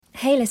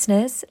Hey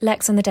listeners,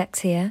 Lex on the decks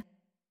here.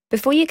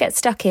 Before you get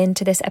stuck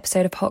into this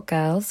episode of Hot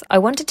Girls, I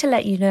wanted to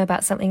let you know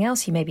about something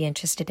else you may be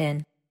interested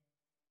in.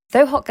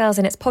 Though Hot Girls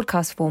in its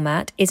podcast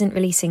format isn't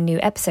releasing new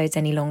episodes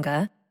any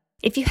longer,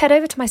 if you head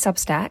over to my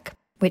Substack,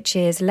 which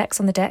is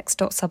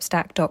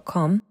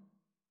lexonthedecks.substack.com,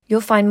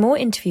 you'll find more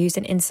interviews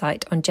and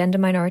insight on gender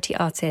minority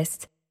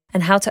artists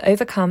and how to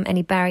overcome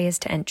any barriers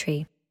to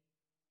entry.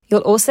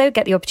 You'll also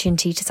get the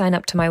opportunity to sign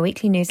up to my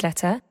weekly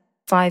newsletter,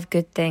 5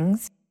 Good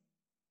Things.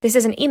 This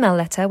is an email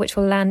letter which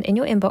will land in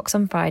your inbox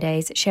on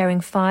Fridays,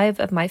 sharing 5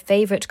 of my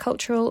favourite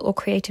cultural or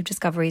creative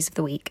discoveries of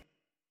the week.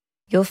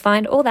 You'll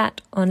find all that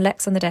on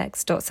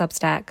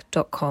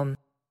lexonthedecks.substack.com.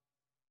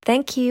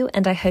 Thank you,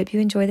 and I hope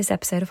you enjoy this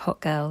episode of Hot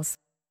Girls.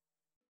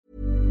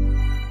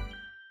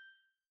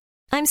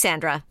 I'm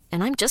Sandra,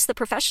 and I'm just the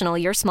professional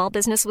your small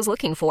business was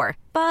looking for.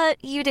 But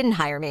you didn't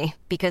hire me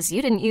because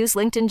you didn't use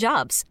LinkedIn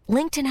Jobs.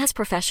 LinkedIn has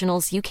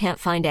professionals you can't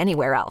find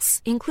anywhere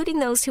else, including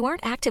those who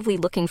aren't actively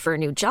looking for a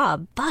new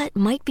job, but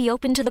might be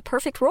open to the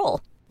perfect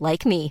role,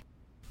 like me.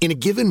 In a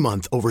given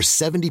month, over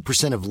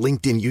 70% of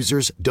LinkedIn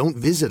users don't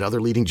visit other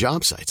leading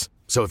job sites.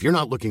 So if you're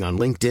not looking on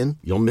LinkedIn,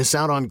 you'll miss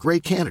out on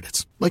great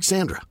candidates like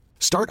Sandra.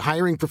 Start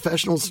hiring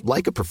professionals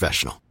like a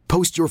professional.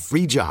 Post your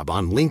free job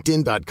on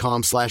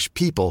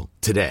linkedin.com/people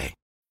today.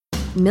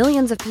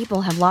 Millions of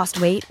people have lost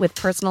weight with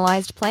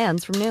personalized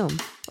plans from Noom.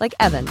 Like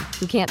Evan,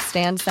 who can't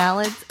stand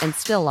salads and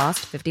still lost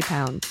 50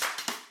 pounds.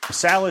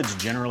 Salads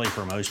generally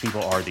for most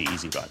people are the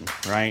easy button,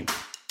 right?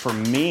 For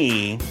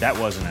me, that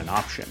wasn't an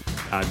option.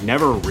 I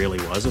never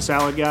really was a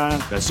salad guy.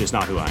 That's just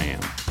not who I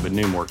am. But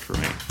Noom worked for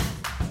me.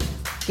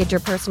 Get your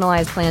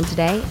personalized plan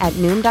today at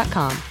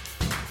Noom.com.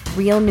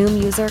 Real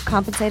Noom user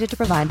compensated to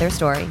provide their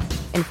story.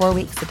 In 4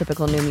 weeks, the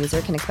typical Noom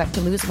user can expect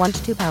to lose 1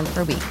 to 2 pounds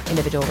per week.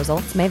 Individual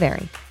results may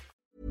vary.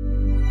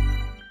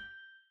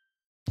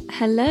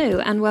 Hello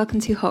and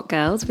welcome to Hot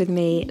Girls with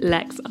me,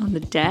 Lex on the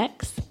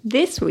decks.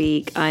 This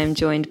week I am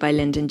joined by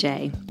Linden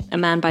J, a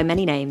man by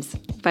many names,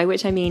 by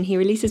which I mean he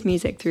releases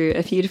music through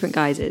a few different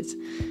guises.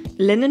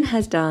 Linden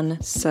has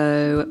done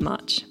so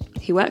much.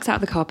 He works out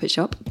of the Carpet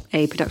Shop,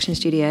 a production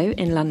studio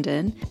in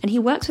London, and he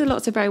works with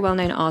lots of very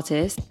well-known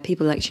artists,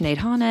 people like Sinead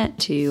Harnett,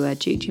 to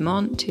Duke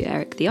Dumont, to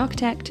Eric the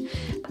Architect,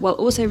 while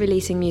also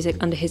releasing music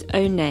under his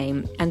own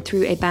name and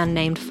through a band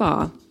named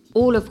Far,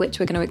 all of which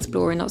we're going to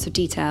explore in lots of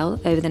detail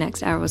over the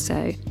next hour or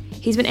so.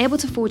 He's been able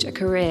to forge a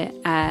career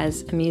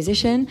as a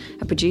musician,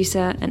 a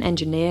producer, an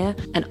engineer,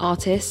 an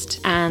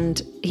artist,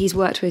 and he's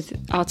worked with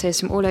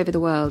artists from all over the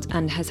world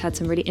and has had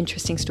some really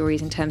interesting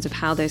stories in terms of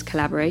how those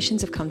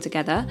collaborations have come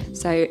together.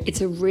 So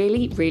it's a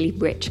really, really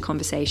rich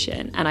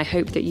conversation, and I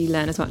hope that you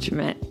learn as much from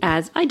it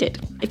as I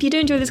did. If you do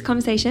enjoy this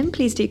conversation,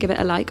 please do give it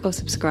a like or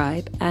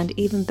subscribe, and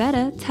even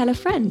better, tell a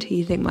friend who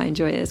you think might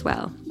enjoy it as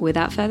well.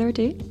 Without further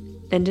ado,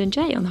 Linden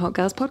J on the Hot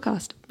Girls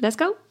podcast. Let's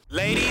go.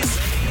 Ladies,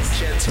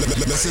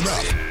 listen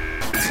up.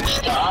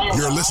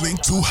 You're listening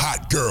to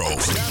Hot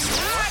Girls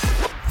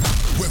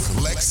with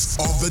Lex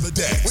on the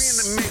decks. We in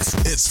the mix.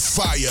 It's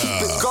fire.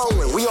 Keep it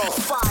going. We on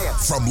fire.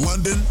 From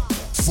London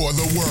for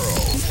the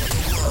world.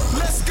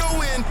 Let's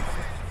go in.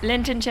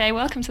 Linden J,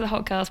 welcome to the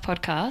Hot Girls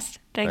podcast.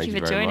 Thank you for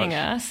joining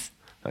us.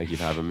 Thank you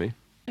for having me.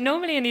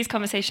 Normally in these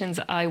conversations,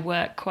 I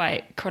work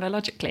quite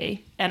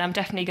chronologically, and I'm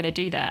definitely going to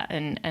do that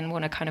and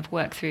want to kind of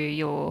work through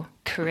your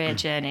career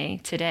journey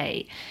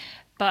today.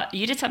 But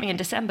you did something in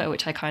December,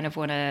 which I kind of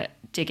want to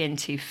dig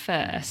into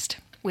first,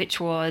 which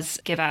was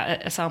give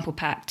out a sample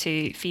pack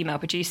to female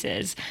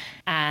producers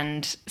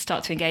and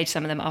start to engage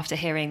some of them after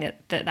hearing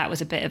that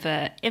was a bit of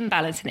an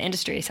imbalance in the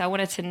industry. So I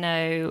wanted to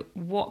know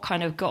what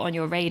kind of got on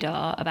your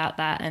radar about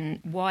that and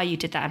why you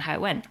did that and how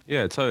it went.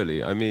 Yeah,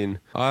 totally. I mean,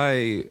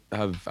 I've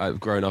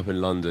grown up in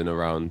London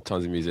around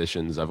tons of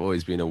musicians. I've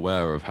always been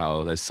aware of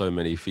how there's so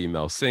many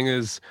female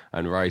singers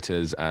and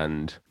writers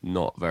and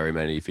not very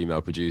many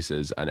female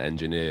producers and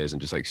engineers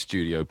and just like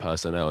studio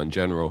personnel in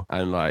general.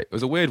 And like, it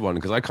was a weird one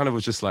because I kind of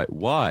was just like,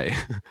 why?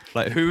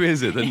 Like, who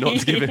is it that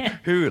not giving,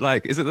 who,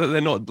 like, is it that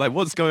they're not, like,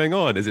 what's going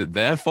on? Is it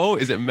their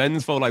fault? Is it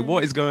men's fault? Like,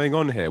 what is going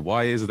on here?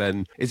 Why is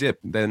it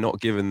they're not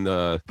given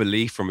the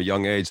belief from a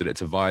young age that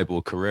it's a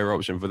viable career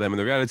option for them? And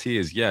the reality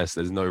is, yes,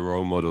 there's no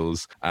role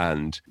models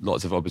and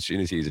lots of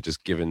opportunities are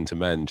just given to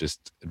men.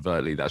 Just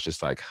overtly, that's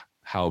just like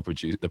how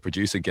the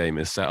producer game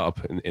is set up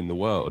in the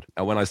world.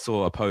 And when I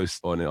saw a post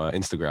on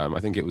Instagram,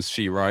 I think it was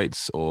She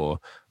Writes or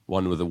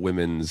one of the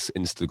women's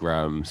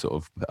Instagram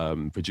sort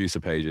of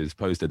producer pages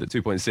posted that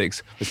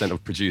 2.6%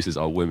 of producers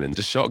are women.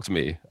 Just shocked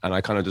me. And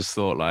I kind of just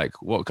thought,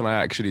 like, what can I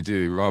actually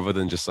do rather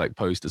than just like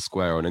post a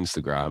square on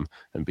Instagram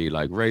and be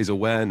like, raise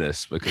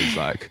awareness? Because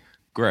like,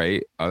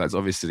 great, that's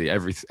obviously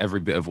every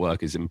bit of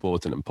work is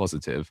important and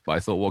positive. But I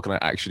thought, what can I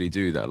actually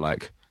do that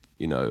like,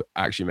 you know,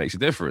 actually makes a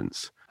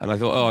difference? And I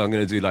thought, I'm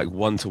going to do like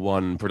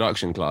one-to-one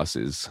production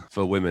classes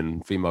for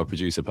women, female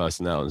producer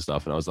personnel and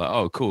stuff. And I was like,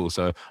 oh, cool.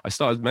 So I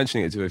started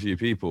mentioning it to a few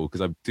people because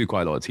I do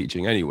quite a lot of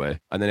teaching anyway.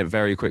 And then it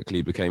very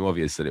quickly became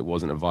obvious that it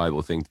wasn't a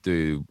viable thing to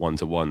do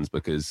one-to-ones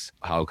because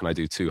how can I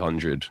do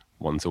 200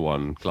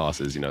 one-to-one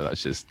classes? You know,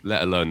 that's just,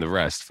 let alone the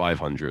rest,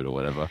 500 or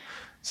whatever.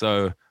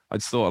 So I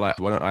just thought like,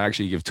 why don't I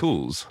actually give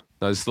tools?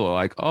 I just thought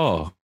like,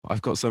 oh,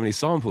 I've got so many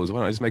samples. Why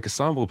don't I just make a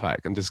sample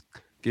pack and just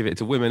give it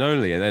to women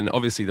only? And then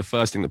obviously the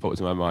first thing that popped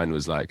into my mind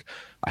was like,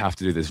 I have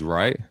to do this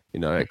right. You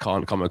know, it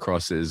can't come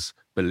across as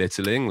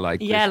belittling. Like,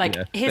 yeah, this, like,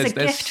 you know, here's a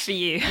gift for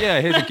you. Yeah,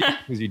 here's a gift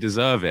because you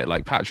deserve it,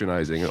 like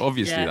patronizing. And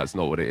obviously that's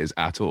not what it is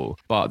at all.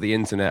 But the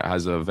internet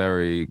has a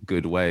very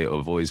good way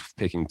of always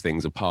picking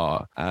things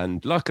apart.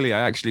 And luckily, I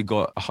actually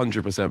got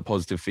 100%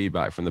 positive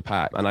feedback from the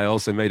pack. And I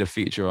also made a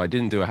feature. I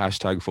didn't do a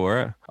hashtag for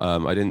it.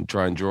 I didn't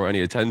try and draw any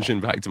attention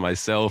back to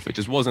myself. It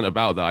just wasn't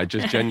about that. I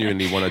just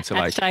genuinely wanted to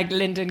like... Hashtag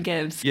Linden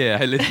Gibbs. Yeah,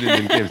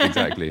 Linden Gibbs,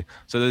 exactly.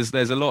 So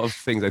there's a lot of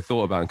things I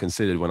thought about and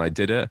considered when I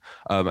did it.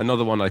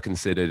 Another one I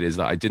considered is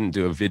that I didn't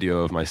do a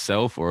video of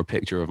myself or a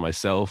picture of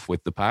myself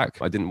with the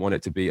pack. I didn't want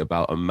it to be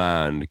about a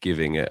man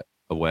giving it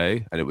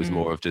away, and it was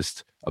more of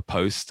just a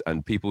post,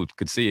 and people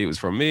could see it was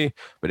from me,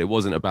 but it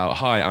wasn't about,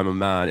 hi, I'm a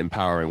man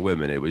empowering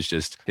women. It was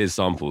just, here's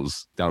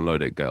samples,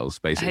 download it, girls,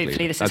 basically.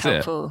 Hopefully this That's is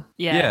helpful.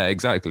 It. Yeah,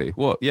 exactly.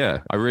 Well, yeah,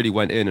 I really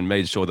went in and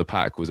made sure the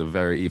pack was a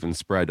very even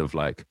spread of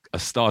like a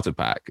starter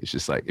pack. It's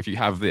just like, if you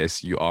have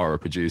this, you are a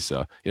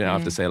producer. You don't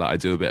have to say like, I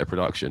do a bit of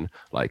production.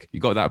 Like, you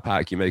got that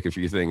pack, you make a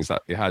few things,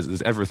 that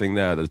there's everything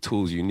there, the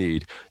tools you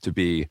need to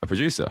be a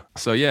producer.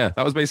 So yeah,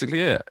 that was basically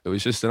it. It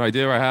was just an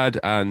idea I had,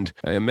 and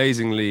it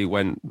amazingly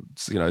went,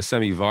 you know,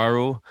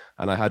 semi-viral.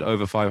 And I had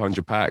over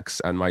 500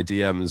 packs, and my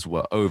DMs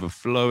were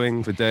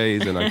overflowing for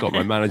days. And I got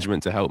my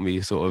management to help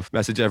me sort of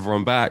message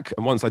everyone back.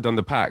 And once I'd done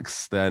the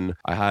packs, then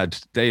I had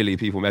daily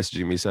people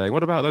messaging me saying,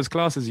 what about those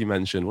classes you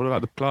mentioned? What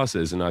about the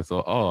classes? And I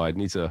thought, oh, I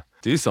need to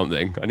do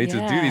something. I need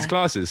to do these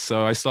classes.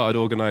 So I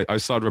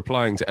started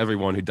replying to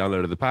everyone who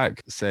downloaded the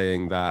pack,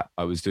 saying that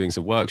I was doing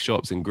some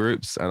workshops in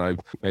groups, and I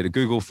made a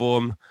Google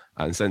form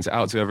and sent it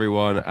out to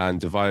everyone and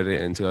divided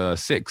it into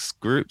 6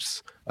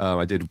 groups.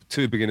 I did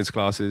 2 beginners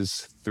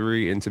classes,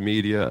 3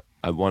 intermediate,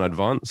 and 1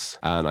 advance.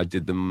 And I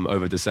did them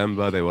over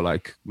December. They were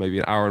like maybe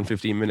an hour and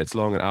 15 minutes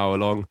long, an hour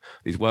long,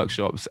 these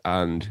workshops.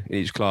 And in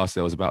each class,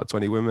 there was about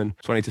 20 women,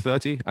 20 to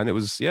 30. And it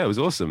was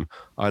awesome.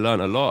 I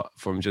learned a lot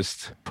from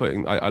just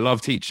I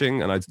love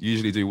teaching, and I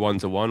usually do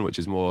one-to-one, which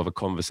is more of a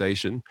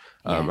conversation.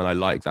 And I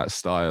like that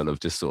style of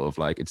just sort of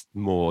like, it's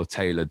more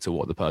tailored to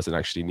what the person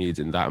actually needs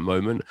in that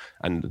moment,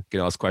 and you can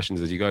ask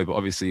questions as you go. But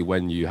obviously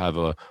when you have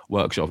a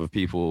workshop of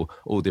people,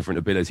 all different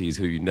abilities,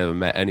 who you never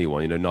met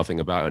anyone, you know nothing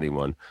about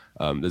anyone,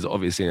 there's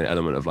obviously an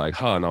element of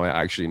like, no, I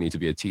actually need to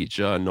be a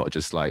teacher, and not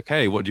just like,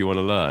 hey, what do you want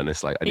to learn?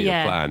 It's like, I need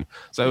a plan.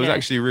 So it was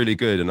actually really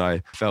good, and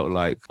I felt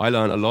like I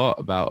learned a lot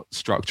about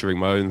structuring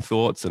my own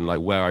thoughts and like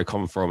where I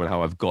come from and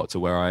how I've got to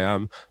where I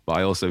am. But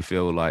I also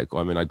feel like,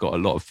 I got a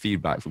lot of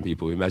feedback from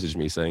people who messaged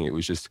me saying it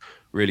was just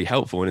really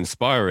helpful and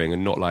inspiring,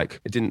 and not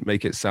like, it didn't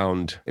make it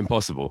sound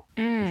impossible.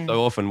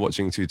 So often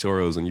watching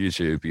tutorials on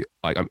YouTube,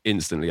 like I'm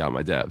instantly out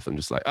my depth. I'm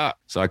just like,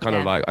 So I kind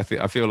of like,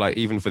 I feel like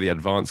even for the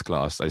advanced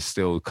class, I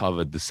still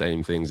covered the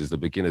same things as the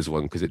beginners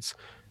one, because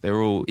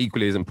they're all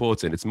equally as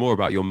important. It's more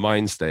about your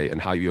mind state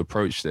and how you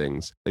approach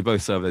things. They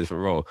both serve a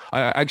different role.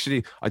 I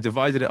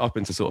divided it up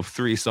into sort of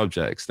 3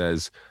 subjects.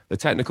 There's the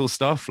technical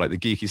stuff, like the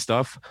geeky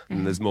stuff,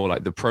 and there's more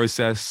like the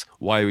process.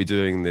 Why are we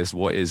doing this?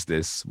 What is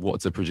this?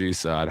 What's a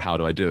producer, and how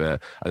do I do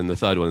it? And then the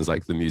third one is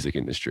like the music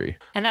industry.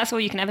 And that's all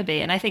you can ever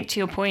be. And I think to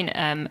your point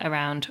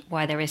around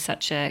why there is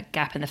such a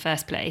gap in the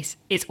first place,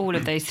 it's all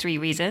of those 3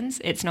 reasons.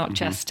 It's not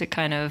just to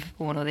kind of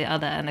one or the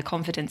other, and the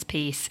confidence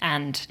piece,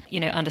 and, you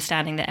know,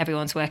 understanding that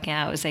everyone's working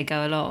out as they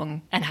go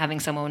along, and having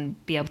someone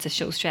be able to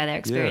share their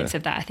experience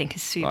of that, I think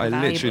is super valuable.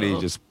 I literally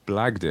just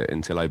blagged it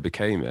until I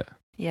became it.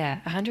 Yeah,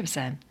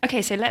 100%.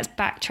 Okay, so let's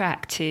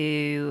backtrack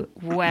to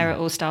where it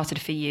all started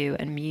for you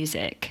and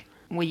music.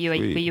 Were you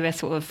a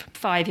sort of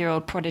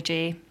 5-year-old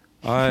prodigy?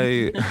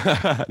 No,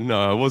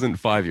 I wasn't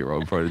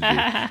 5-year-old prodigy,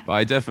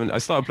 but I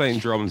started playing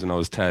drums when I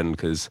was 10,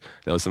 because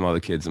there were some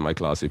other kids in my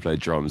class who played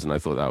drums, and I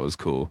thought that was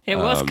cool. It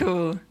was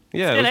cool.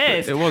 Yeah,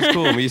 it was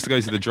cool. We used to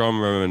go to the drum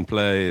room and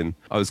play, and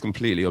I was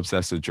completely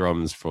obsessed with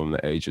drums from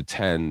the age of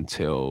 10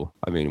 till,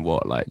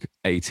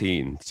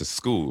 18, to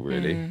school,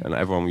 really. And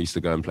everyone used to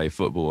go and play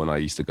football, and I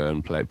used to go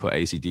and put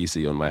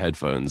AC/DC on my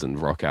headphones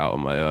and rock out on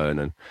my own.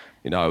 And,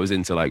 you know, I was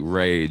into like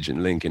Rage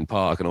and Linkin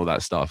Park and all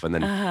that stuff. And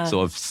then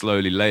sort of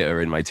slowly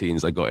later in my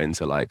teens, I got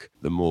into like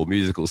the more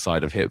musical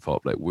side of hip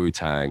hop, like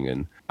Wu-Tang,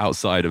 and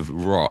outside of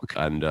rock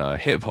and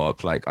hip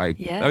hop. Like to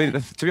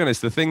be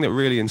honest, the thing that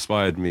really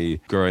inspired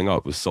me growing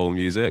up was soul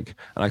music.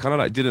 And I kind of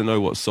like didn't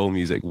know what soul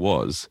music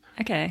was.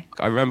 Okay.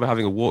 I remember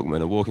having a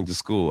Walkman and walking to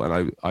school,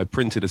 and I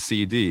printed a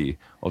CD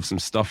of some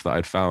stuff that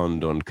I'd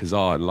found on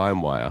Kazaa and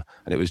LimeWire.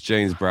 And it was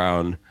James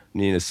Brown,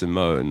 Nina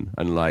Simone,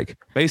 and like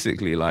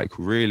basically like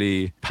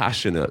really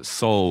passionate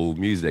soul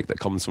music that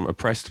comes from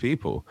oppressed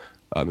people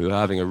who are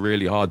having a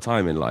really hard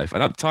time in life.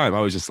 And at the time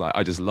I was just like,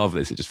 I just love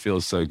this. It just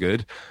feels so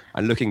good.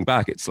 And looking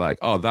back, it's like,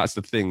 oh, that's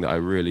the thing that I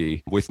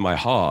really, with my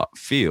heart,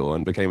 feel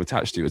and became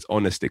attached to. It's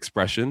honest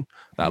expression,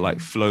 that like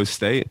flow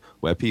state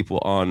where people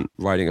aren't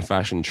riding a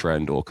fashion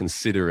trend or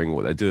considering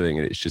what they're doing.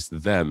 And it's just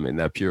them in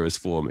their purest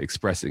form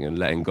expressing and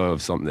letting go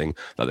of something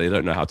that they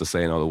don't know how to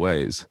say in other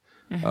ways.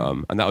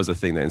 And that was the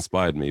thing that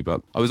inspired me.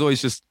 But I was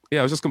always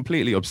I was just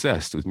completely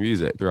obsessed with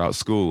music throughout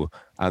school.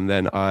 And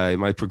then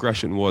my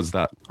progression was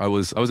that I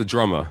was a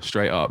drummer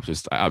straight up.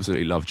 I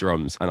absolutely loved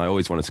drums, and I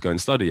always wanted to go and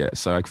study it.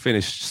 So I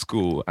finished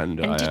school, and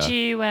did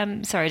you?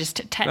 Sorry, just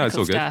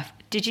technical stuff.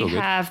 Did you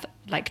have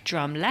like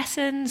drum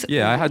lessons?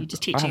 Yeah, or I had. Were you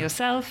just teaching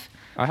yourself?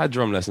 I had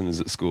drum lessons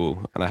at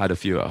school, and I had a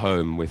few at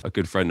home with a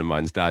good friend of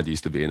mine's dad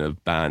used to be in a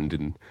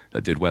band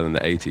that did well in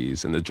the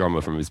 80s, and the drummer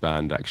from his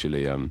band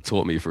actually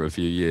taught me for a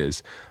few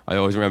years. I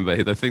always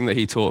remember the thing that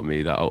he taught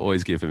me that I'll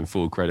always give him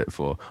full credit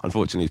for.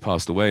 Unfortunately, he's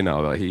passed away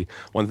now, but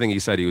one thing he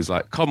said, he was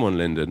like, "Come on,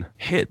 Linden,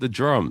 hit the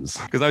drums,"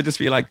 because I'd just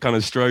be like kind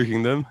of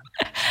stroking them,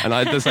 and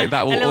I just like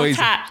that will always.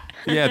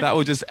 Yeah, that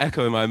will just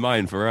echo in my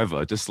mind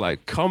forever. Just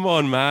like, come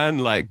on, man,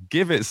 like,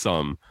 give it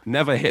some.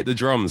 Never hit the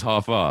drums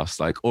half-assed.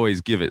 Like,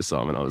 always give it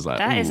some. And I was like,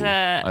 that is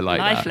a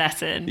life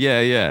lesson.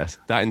 Yeah.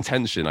 That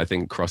intention, I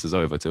think, crosses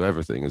over to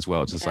everything as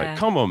well. Just like,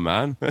 come on,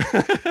 man.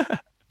 I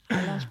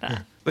love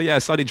that. But yeah, I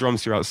studied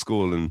drums throughout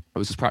school, and I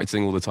was just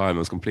practicing all the time. I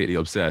was completely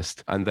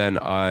obsessed. And then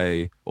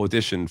I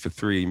auditioned for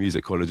 3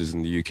 music colleges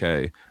in the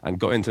UK and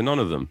got into none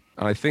of them.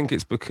 And I think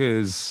it's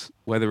because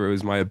whether it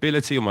was my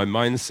ability or my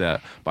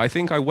mindset, but I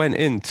think I went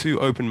in too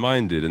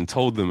open-minded and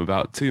told them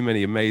about too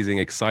many amazing,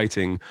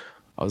 exciting.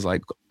 I was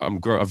like,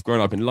 I've grown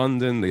up in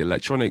London. The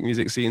electronic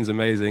music scene's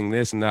amazing,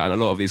 this and that. And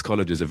a lot of these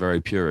colleges are very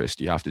purist.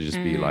 You have to just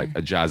be like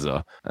a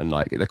jazzer, and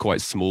like they're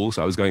quite small.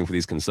 So I was going for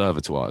these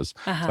conservatoires.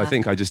 So I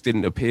think I just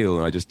didn't appeal,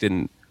 and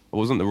I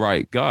wasn't the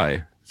right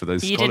guy for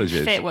those colleges. You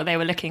didn't fit what they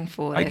were looking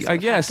for. I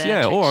guess,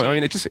 yeah. Or I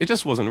mean, it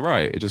just wasn't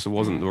right. It just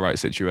wasn't the right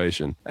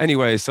situation.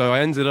 Anyway, so I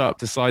ended up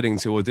deciding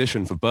to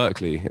audition for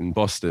Berklee in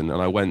Boston,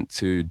 and I went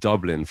to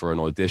Dublin for an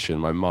audition.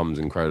 My mum's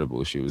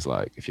incredible. She was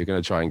like, if you're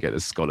going to try and get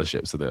this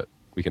scholarship so that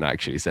we can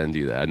actually send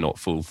you there, not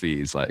full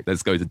fees, like,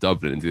 let's go to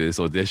Dublin and do this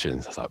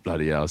audition. So I was like,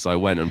 bloody hell. So I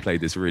went and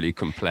played this really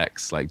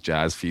complex, like,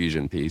 jazz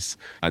fusion piece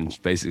and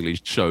basically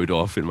showed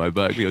off in my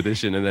Berklee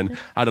audition, and then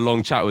had a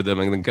long chat with them,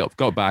 and then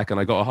got back, and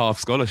I got a half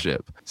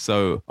scholarship.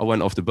 So I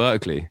went off to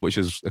Berklee, which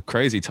was a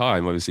crazy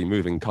time, obviously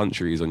moving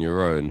countries on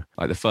your own.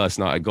 Like, the first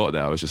night I got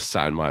there, I was just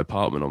sat in my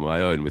apartment on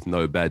my own with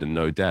no bed and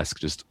no desk.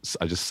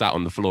 I just sat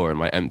on the floor in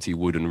my empty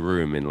wooden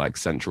room in like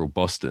central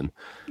Boston.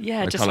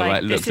 Yeah, I just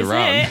like looked this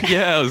around. Is it.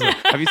 Yeah, I was like,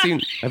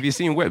 have you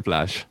seen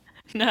Whiplash?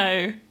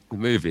 No. The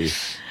movie.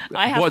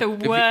 I have the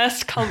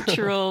worst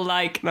cultural,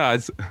 like, no,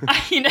 it's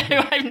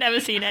I've never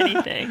seen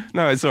anything.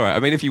 No, it's all right. I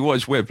mean, if you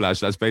watch Whiplash,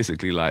 that's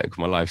basically like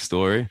my life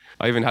story.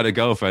 I even had a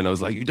girlfriend. I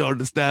was like, you don't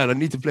understand. I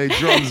need to play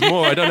drums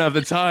more. I don't have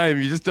the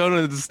time. You just don't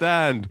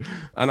understand.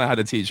 And I had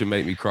a teacher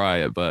make me cry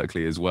at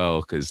Berklee as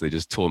well, because they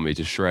just tore me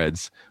to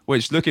shreds,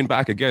 which, looking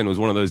back again, was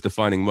one of those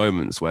defining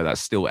moments where that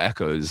still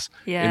echoes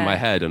in my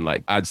head and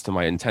like adds to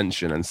my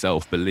intention and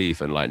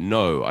self-belief and like,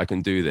 no, I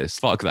can do this.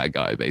 Fuck that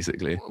guy,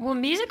 basically. Well,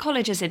 music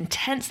college is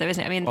intense though,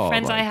 isn't it? I mean,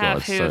 friends I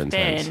have who have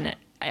been,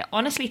 I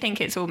honestly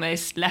think it's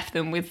almost left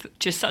them with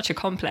just such a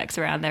complex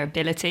around their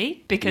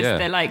ability, because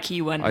they're like,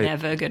 you were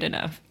never good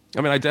enough.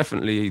 I mean,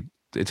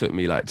 it took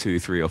me like 2,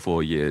 3 or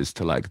 4 years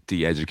to like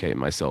de-educate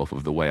myself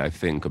of the way I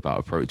think about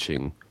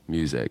approaching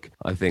music.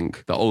 I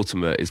think the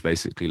ultimate is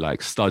basically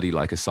like study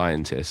like a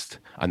scientist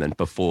and then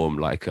perform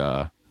like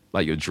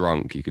you're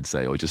drunk, you could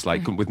say, or just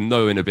like with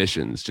no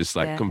inhibitions, just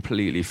like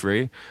completely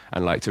free.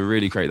 And like to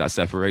really create that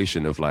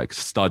separation of like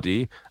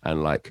study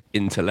and like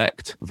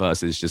intellect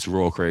versus just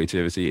raw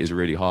creativity is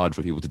really hard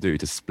for people to do,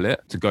 to split.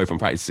 To go from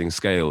practicing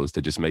scales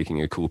to just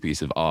making a cool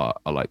piece of art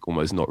are like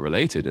almost not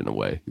related in a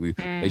way.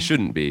 They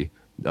shouldn't be.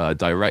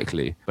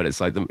 Directly, but it's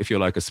like if you're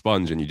like a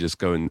sponge and you just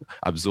go and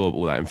absorb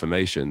all that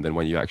information, then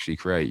when you actually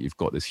create, you've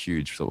got this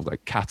huge sort of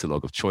like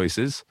catalog of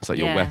choices. It's like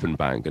your weapon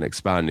bank, and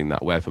expanding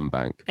that weapon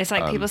bank. It's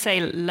like people say,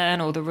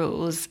 learn all the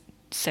rules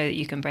so that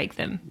you can break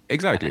them.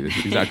 Exactly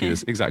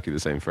the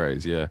same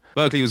phrase. Yeah,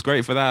 Berklee was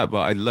great for that, but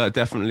I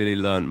definitely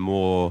learned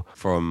more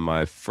from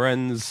my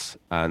friends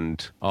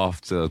and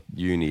after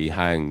uni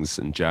hangs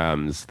and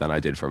jams than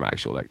I did from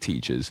actual like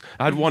teachers.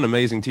 I had one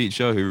amazing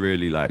teacher who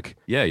really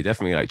he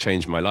definitely like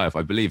changed my life.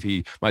 I believe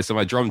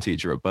my drum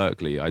teacher at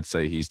Berklee, I'd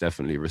say he's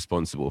definitely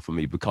responsible for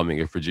me becoming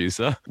a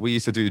producer. We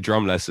used to do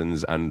drum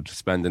lessons and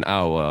spend an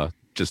hour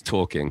just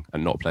talking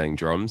and not playing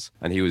drums.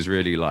 And he was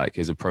really like,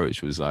 his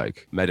approach was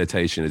like,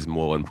 meditation is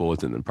more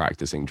important than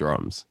practicing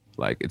drums.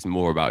 Like, it's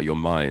more about your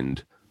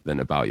mind than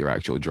about your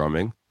actual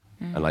drumming.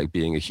 And like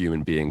being a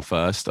human being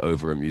first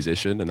over a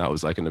musician. And that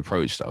was like an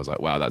approach that I was like,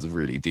 wow, that's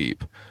really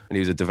deep. And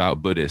he was a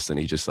devout Buddhist, and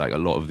he just like a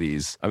lot of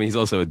these, I mean, he's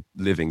also a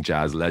living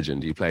jazz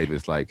legend. He played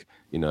with like,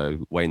 you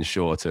know, Wayne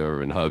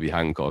Shorter and Herbie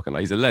Hancock, and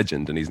like, he's a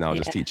legend, and he's now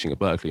just teaching at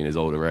Berklee in his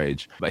older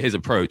age. But his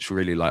approach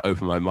really like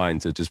opened my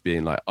mind to just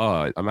being like,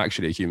 oh, I'm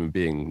actually a human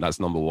being. That's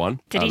number one.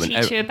 Did he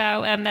teach you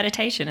about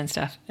meditation and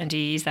stuff? And do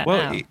you use that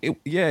now?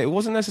 It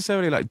wasn't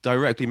necessarily like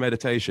directly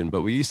meditation,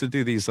 but we used to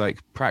do these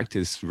like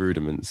practice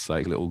rudiments,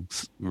 like little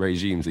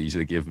regimes that he used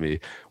to give me,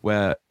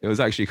 where it was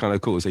actually kind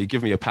of cool. So he'd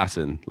give me a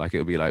pattern, like it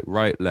would be like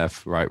right,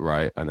 left,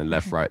 right, and then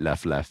left, right,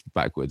 left,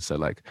 backwards. So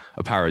like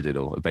a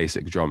paradiddle, a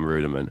basic drum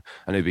rudiment.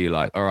 And it'd be like,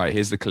 like, all right,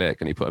 here's the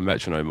click. And he'd put a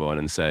metronome on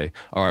and say,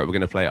 all right, we're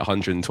going to play it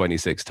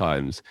 126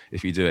 times.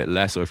 If you do it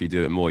less or if you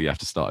do it more, you have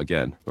to start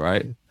again,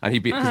 right?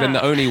 And because then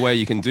the only way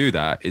you can do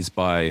that is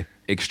by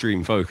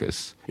extreme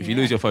focus. If you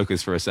lose your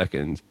focus for a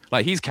second,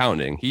 like he's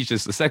counting. He's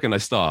just, the second I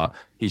start,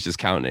 he's just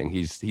counting.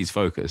 He's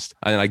focused.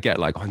 And then I get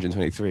like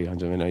 123,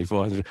 194,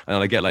 100, and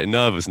then I get like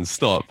nervous and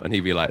stop. And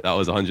he'd be like, that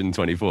was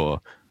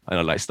 124. And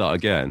I'd like start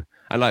again.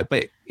 And like,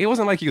 but it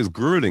wasn't like he was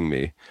grueling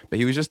me, but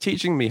he was just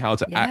teaching me how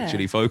to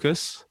actually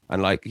focus.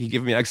 And like, he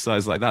gave me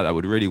exercise like that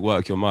would really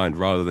work your mind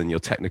rather than your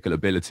technical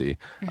ability.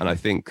 And I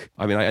think,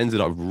 I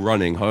ended up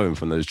running home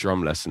from those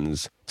drum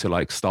lessons to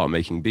like start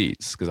making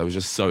beats because I was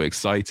just so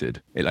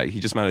excited.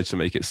 He just managed to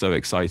make it so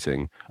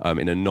exciting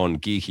in a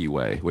non-geeky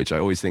way, which I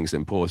always think is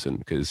important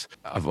because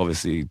I've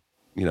obviously,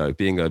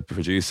 being a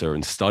producer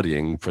and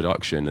studying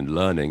production and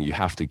learning, you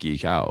have to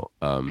geek out.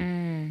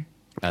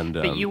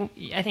 But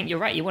I think you're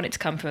right. You want it to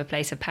come from a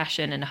place of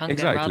passion and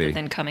hunger rather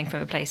than coming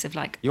from a place of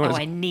like,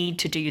 I need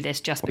to do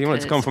this just because. You want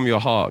it to come from your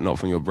heart, not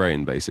from your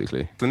brain,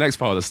 basically. The next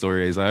part of the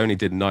story is I only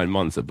did 9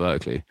 months at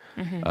Berkeley.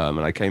 And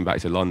I came back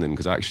to London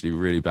because I actually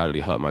really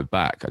badly hurt my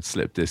back. I'd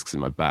slipped discs in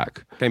my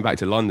back. Came back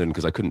to London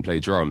because I couldn't play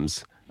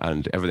drums.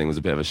 And everything was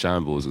a bit of a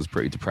shambles. It was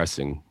pretty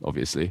depressing,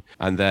 obviously.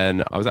 And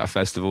then I was at a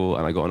festival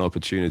and I got an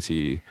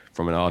opportunity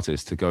from an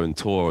artist to go and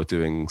tour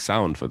doing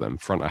sound for them,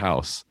 front of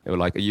house. They were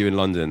like, are you in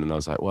London? And I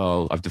was like,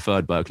 well, I've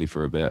deferred Berkeley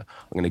for a bit.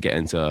 I'm going to get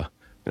into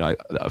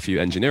a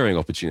few engineering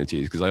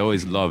opportunities because I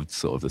always loved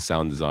sort of the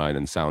sound design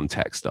and sound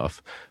tech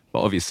stuff.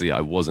 But obviously I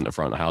wasn't a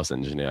front of house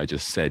engineer. I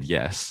just said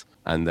yes.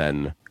 And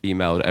then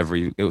emailed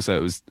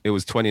it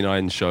was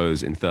 29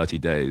 shows in 30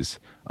 days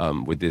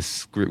with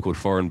this group called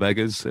Foreign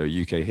Beggars, a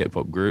UK hip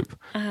hop group.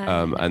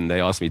 And they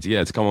asked me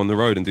to come on the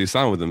road and do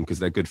sound with them because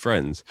they're good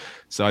friends.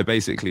 So I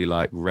basically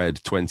like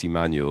read 20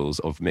 manuals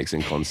of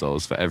mixing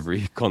consoles for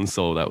every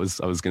console that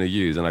I was going to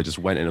use. And I just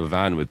went in a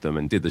van with them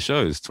and did the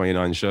shows,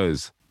 29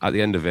 shows. At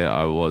the end of it,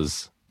 I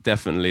was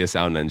definitely a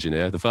sound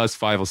engineer. The first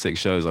 5 or 6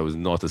 shows, I was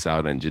not a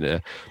sound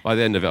engineer. By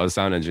the end of it, I was a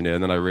sound engineer.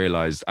 And then I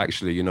realized,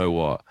 actually, you know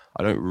what?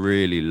 I don't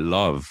really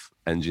love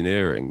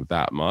engineering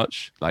that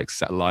much, like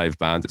live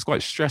bands. It's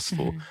quite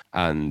stressful,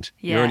 and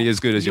you're only as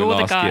good as your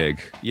last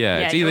gig.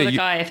 It's either you're the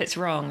guy if it's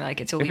wrong,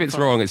 like it's all. If it's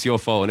wrong, it's your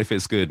fault, and if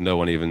it's good, no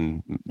one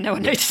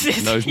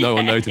notices. No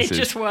one notices. It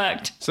just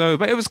worked. So,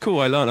 but it was cool.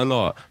 I learned a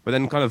lot. But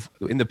then, kind of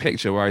in the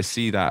picture where I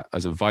see that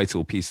as a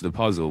vital piece of the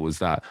puzzle was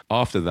that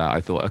after that,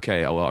 I thought,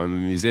 okay, well, I'm a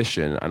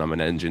musician and I'm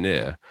an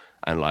engineer.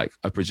 And like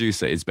a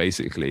producer is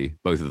basically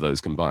both of those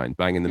combined.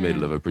 Bang in the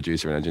middle of a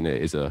producer and engineer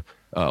is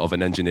of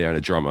an engineer and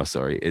a drummer,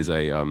 is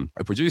a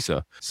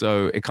producer.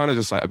 So it kind of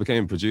just like I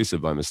became a producer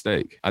by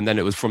mistake. And then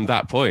it was from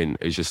that point,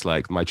 it's just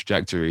like my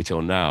trajectory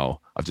till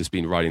now. I've just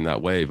been riding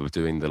that wave of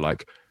doing the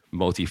like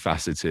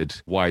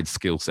multifaceted, wide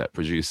skill set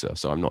producer.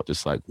 So I'm not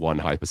just like one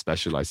hyper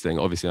specialized thing.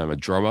 Obviously, I'm a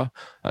drummer,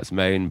 that's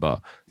main,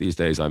 but these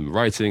days I'm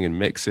writing and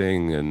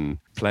mixing and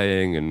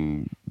playing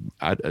and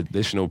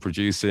additional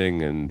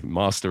producing and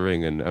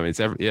mastering. And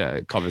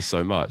it covers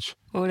so much.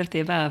 All of the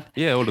above.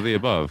 Yeah, all of the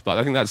above. But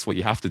I think that's what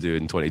you have to do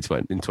in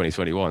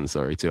 2021,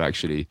 to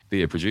actually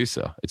be a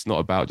producer. It's not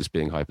about just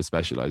being hyper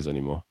specialized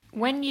anymore.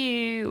 When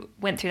you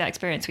went through that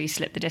experience where you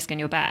slipped the disc in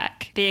your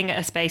back, being at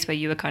a space where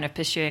you were kind of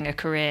pursuing a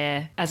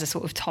career as a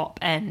sort of top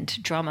end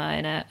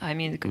drummer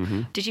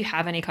did you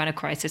have any kind of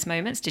crisis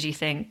moments? Did you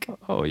think,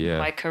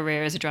 my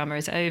career as a drummer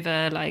is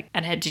over?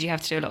 Did you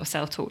have to do a lot of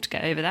self-talk to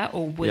get over that?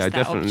 Or was that I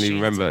definitely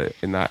remember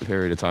in that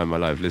period of time in my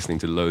life listening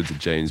to loads of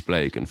James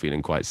Blake and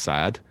feeling quite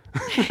sad.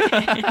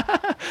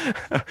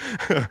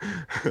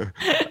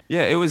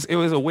 It was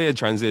a weird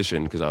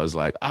transition because I was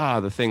like,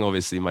 the thing,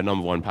 obviously my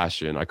number one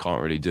passion, I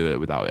can't really do it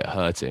without it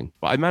hurting.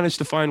 But I managed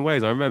to find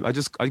ways. I remember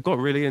I got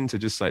really into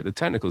just like the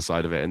technical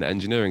side of it and the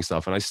engineering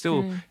stuff, and I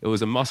still it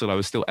was a muscle I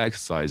was still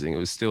exercising. It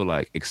was still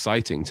like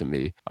exciting to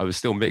me. I was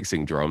still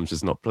mixing drums,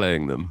 just not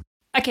playing them.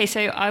 Okay, so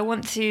I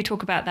want to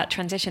talk about that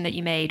transition that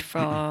you made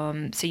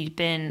from, so you'd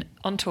been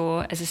on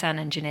tour as a sound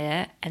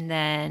engineer and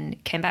then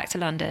came back to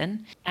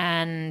London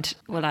and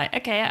were like,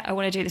 okay, I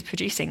want to do this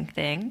producing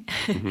thing.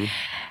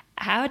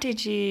 How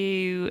did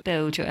you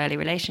build your early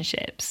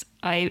relationships?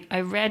 I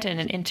read in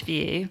an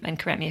interview, and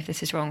correct me if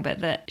this is wrong,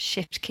 but that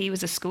Shift Key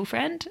was a school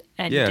friend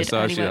and you did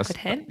early work with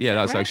him? Yeah,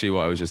 that's actually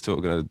what I was just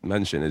going to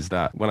mention, is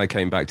that when I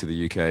came back to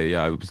the UK,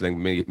 I was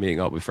then meeting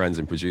up with friends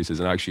and producers,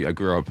 and actually I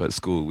grew up at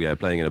school,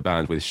 playing in a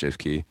band with Shift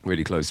Key,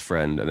 really close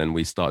friend, and then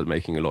we started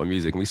making a lot of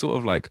music, and we sort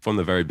of like, from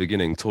the very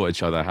beginning, taught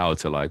each other how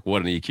to like,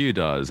 what an EQ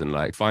does, and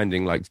like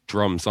finding like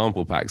drum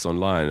sample packs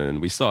online,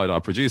 and we started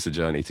our producer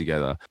journey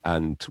together,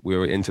 and we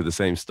were into the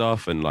same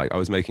stuff, and like I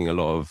was making a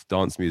lot of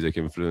dance music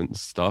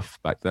influenced stuff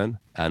back then.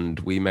 And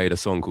we made a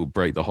song called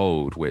Break the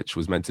Hold, which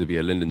was meant to be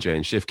a Linden J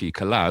and Shifky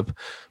collab,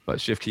 but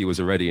Shifky was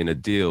already in a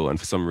deal, and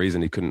for some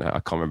reason he couldn't, I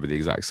can't remember the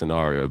exact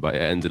scenario, but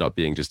it ended up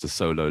being just a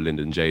solo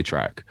Linden J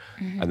track.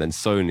 And then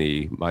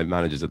Sony, my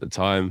managers at the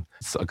time,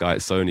 a guy at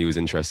Sony was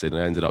interested,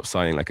 and I ended up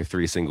signing like a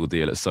 3-single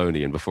deal at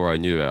Sony. And before I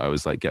knew it, I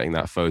was like getting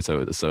that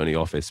photo at the Sony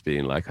office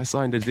being like, I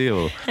signed a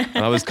deal.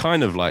 And I was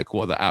kind of like,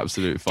 what the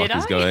absolute fuck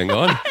is going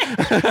on?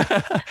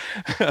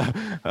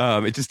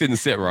 It just didn't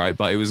sit right,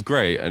 but it was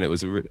great. And it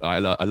was, I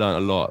learned a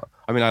lot.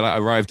 I mean, I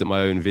arrived at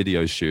my own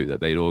video shoot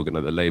that they'd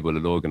organized, the label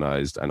had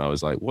organized, and I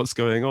was like, what's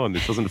going on?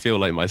 This doesn't feel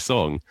like my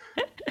song,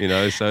 you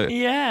know? So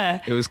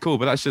yeah, it was cool.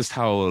 But that's just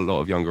how a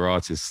lot of younger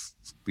artists,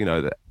 you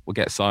know, that will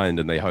get signed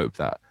and they hope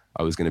that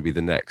I was going to be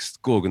the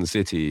next Gorgon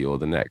City or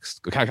the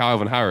next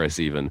Calvin Harris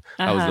even.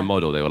 That was the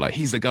model. They were like,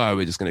 he's the guy,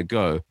 we're just going to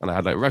go. And I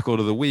had like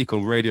Record of the Week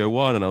on Radio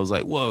 1, and I was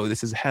like, whoa,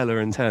 this is hella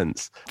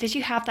intense. Did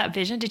you have that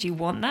vision? Did you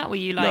want that? Were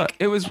you like,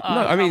 no, it was, oh,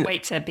 no, I mean, can't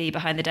wait to be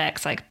behind the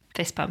decks, like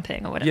fist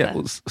pumping or whatever? Yeah,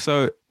 well,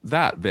 so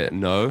that bit,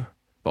 no.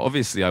 But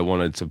obviously I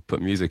wanted to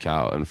put music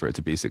out and for it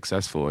to be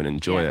successful and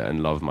enjoy it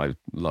and love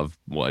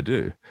what I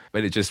do.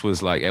 But it just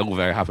was like, it all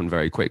happened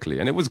very quickly.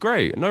 And it was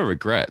great, no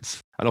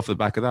regrets. And off the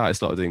back of that, I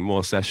started doing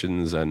more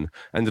sessions and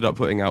ended up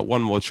putting out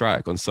one more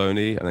track on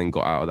Sony and then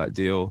got out of that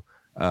deal.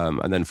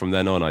 And then from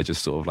then on, I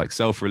just sort of like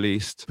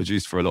self-released,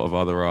 produced for a lot of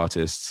other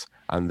artists.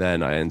 And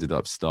then I ended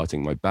up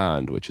starting my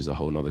band, which is a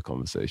whole nother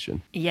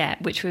conversation. Yeah,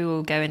 which we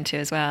will go into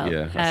as well.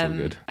 Yeah, that's all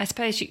good. I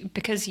suppose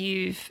because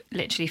you've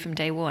literally from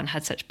day one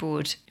had such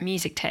broad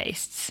music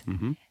tastes,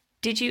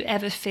 did you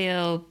ever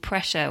feel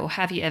pressure, or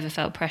have you ever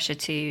felt pressure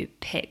to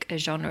pick a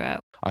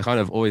genre? I kind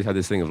of always had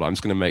this thing of like, I'm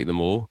just going to make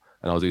them all.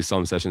 And I'll do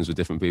some sessions with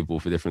different people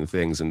for different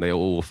things, and they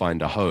all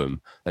find a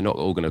home. They're not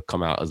all going to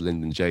come out as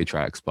Linden J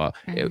tracks, but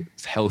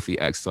it's healthy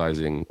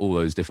exercising all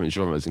those different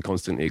genres and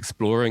constantly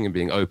exploring and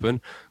being open.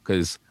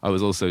 Because I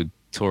was also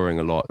touring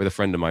a lot with a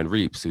friend of mine,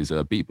 Reeps, who's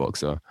a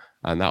beatboxer,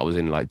 and that was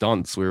in like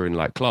dance. We were in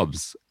like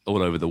clubs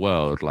all over the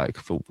world, like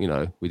for, you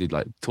know, we did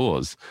like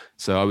tours.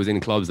 So I was in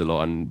clubs a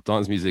lot, and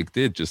dance music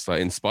did just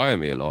like inspire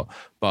me a lot.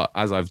 But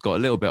as I've got a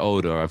little bit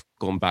older, I've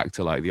gone back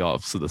to like the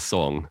art of the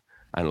song.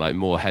 And like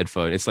more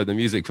headphone. It's like the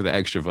music for the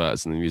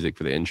extroverts and the music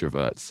for the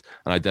introverts.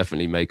 And I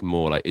definitely make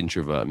more like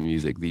introvert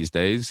music these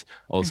days.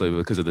 Also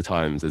because of the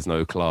times, there's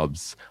no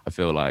clubs. I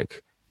feel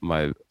like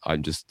I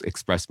just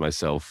express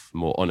myself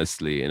more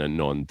honestly in a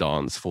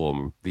non-dance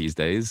form these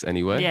days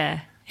anyway.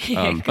 Yeah.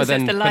 Because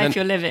it's the life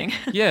you're living.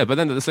 Yeah, but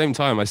then at the same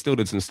time, I still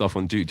did some stuff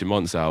on Duke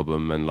Dumont's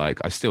album, and like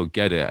I still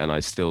get it and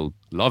I still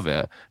love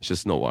it. It's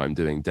just not what I'm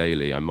doing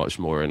daily. I'm much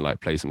more in like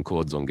play some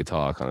chords on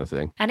guitar kind of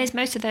thing. And is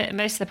most of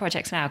the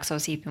projects now, because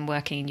obviously you've been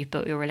working and you've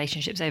built your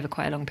relationships over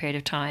quite a long period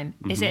of time,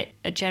 is it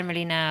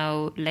generally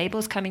now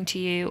labels coming to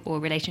you or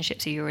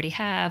relationships that you already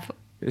have?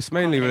 It's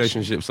mainly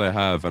relationships I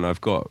have, and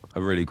I've got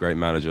a really great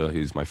manager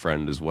who's my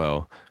friend as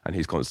well, and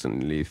he's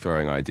constantly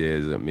throwing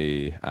ideas at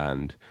me,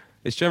 and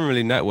it's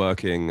generally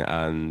networking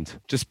and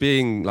just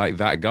being like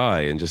that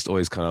guy and just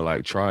always kind of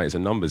like try. It's a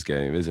numbers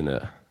game, isn't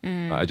it?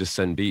 Like, I just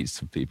send beats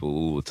to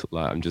people.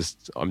 I'm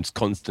just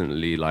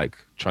constantly like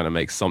trying to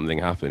make something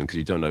happen because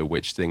you don't know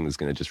which thing is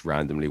going to just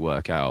randomly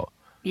work out.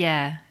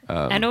 Yeah.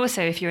 And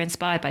also if you're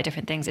inspired by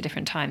different things at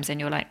different times and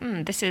you're like,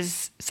 this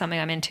is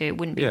something I'm into. It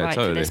wouldn't be right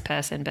for this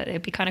person, but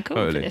it'd be kind of cool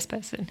for this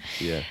person.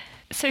 Yeah.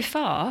 So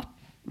far,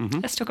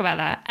 let's talk about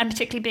that. And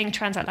particularly being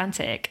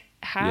transatlantic,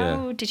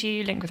 how did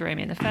you link with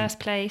Romeo in the first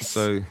place?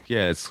 So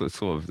yeah, it's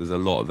sort of, there's a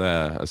lot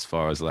there as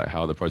far as like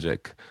how the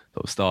project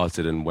sort of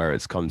started and where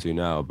it's come to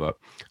now. But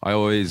I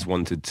always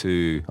looked at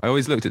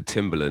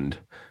Timbaland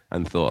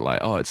and thought like,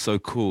 oh, it's so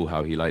cool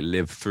how he like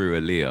lived through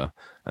Aaliyah.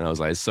 And I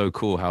was like, it's so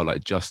cool how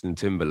like Justin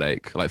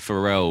Timberlake, like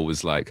Pharrell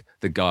was like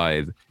the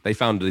guy, they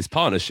found this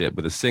partnership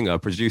with a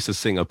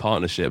producer-singer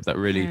partnership that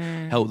really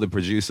helped the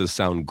producers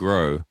sound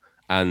grow.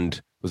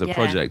 And was a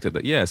project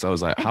that, so I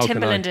was like, how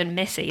can I... Timbaland and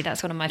Missy,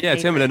 that's one of my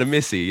favorites. Yeah, Timbaland and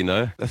Missy, you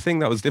know. The thing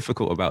that was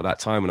difficult about that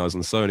time when I was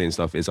on Sony and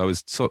stuff is I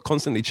was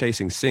constantly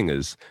chasing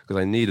singers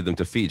because I needed them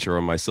to feature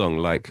on my song,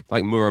 like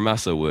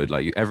Muramasa would.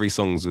 Like every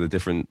song's with a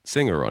different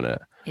singer on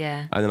it.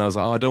 Yeah. And then I was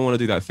like, I don't want to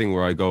do that thing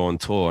where I go on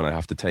tour and I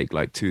have to take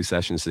like 2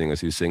 session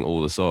singers who sing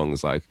all the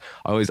songs. Like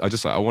I want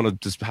to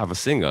just have a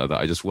singer that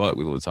I just work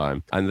with all the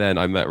time. And then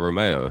I met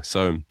Romeo.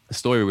 So the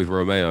story with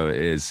Romeo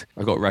is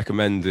I got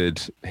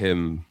recommended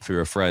him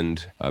through a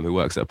friend who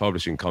works at a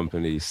publishing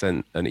company,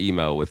 sent an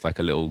email with like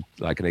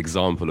an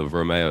example of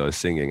Romeo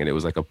singing, and it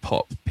was like a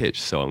pop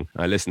pitch song.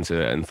 I listened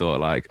to it and thought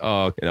like,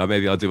 oh,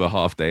 maybe I'll do a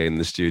half day in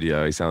the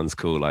studio. He sounds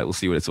cool. Like we'll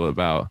see what it's all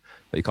about.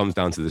 But he comes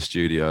down to the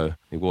studio,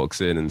 he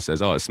walks in and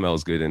says, oh, it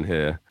smells good in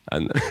here.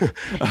 And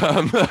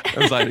I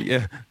was like,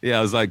 yeah,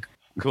 I was like,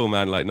 cool,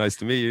 man, like, nice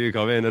to meet you,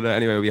 come in. And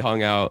anyway, we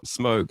hung out,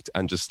 smoked,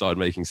 and just started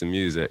making some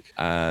music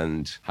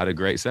and had a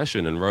great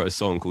session and wrote a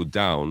song called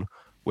Down,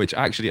 which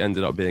actually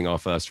ended up being our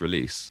first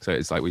release. So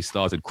it's like we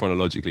started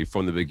chronologically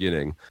from the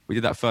beginning. We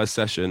did that first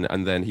session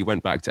and then he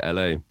went back to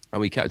LA and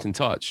we kept in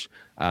touch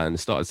and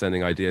started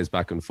sending ideas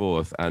back and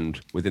forth.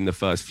 And within the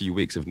first few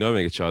weeks of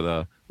knowing each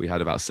other, we had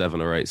about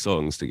 7 or 8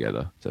 songs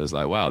together. So it was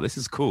like, wow, this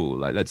is cool.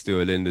 Like, let's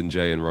do a Linden,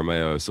 J and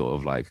Romeo sort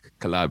of like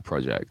collab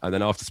project. And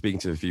then after speaking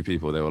to a few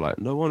people, they were like,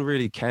 no one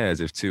really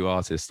cares if 2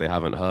 artists they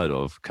haven't heard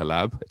of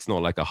collab. It's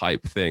not like a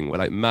hype thing where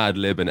like Mad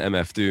Lib and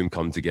MF Doom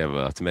come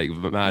together to make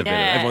Mad Villain.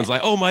 Everyone's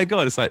like, oh my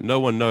God. It's like, no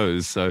one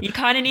knows. So you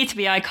kind of need to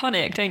be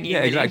iconic, don't you?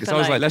 Yeah, exactly. So I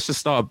was like, let's just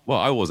start. Well,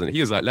 I wasn't. He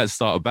was like, let's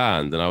start a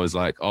band. And I was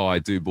like, oh, I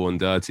do Born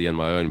Dirty and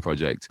my own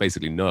project.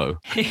 Basically, no.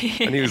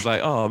 And he was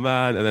like, oh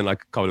man. And then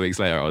like a couple of weeks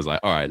later, I was like,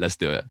 all right, let's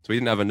do it. So we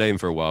didn't have a name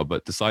for a while,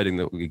 but deciding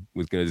that we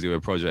was going to do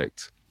a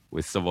project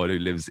with someone who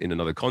lives in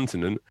another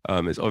continent,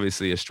 it's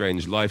obviously a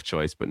strange life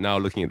choice. But now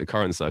looking at the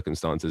current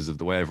circumstances of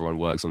the way everyone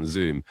works on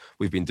Zoom,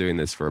 we've been doing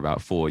this for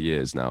about 4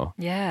 years now.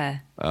 Yeah.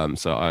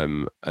 So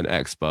I'm an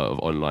expert of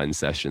online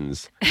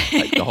sessions.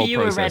 Like the whole you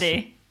process, were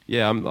ready.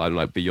 Yeah, I'm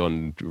like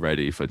beyond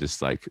ready for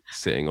just like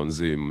sitting on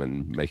Zoom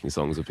and making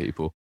songs with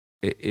people.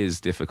 It is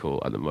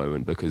difficult at the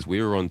moment because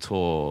we were on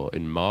tour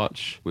in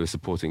March. We were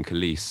supporting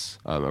Khalees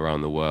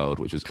around the world,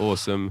 which was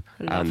awesome.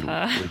 Love and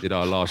her. we did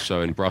our last show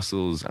in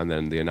Brussels, and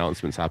then the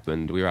announcements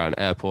happened. We were at an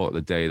airport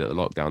the day that the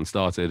lockdown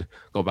started,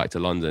 got back to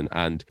London.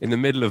 And in the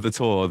middle of the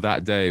tour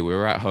that day, we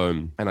were at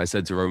home, and I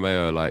said to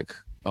Romeo, like,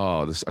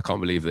 oh, I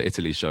can't believe the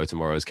Italy show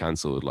tomorrow is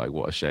cancelled. Like,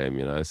 what a shame,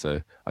 you know?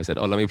 So I said,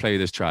 oh, let me play you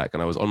this track.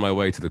 And I was on my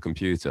way to the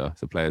computer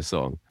to play a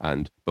song.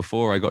 And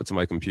before I got to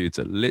my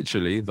computer,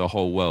 literally the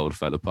whole world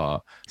fell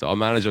apart. So our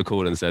manager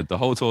called and said, the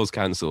whole tour's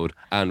cancelled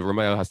and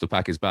Romeo has to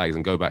pack his bags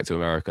and go back to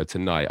America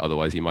tonight.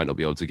 Otherwise, he might not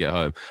be able to get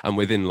home. And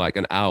within like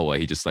an hour,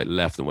 he just like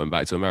left and went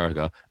back to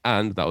America.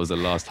 And that was the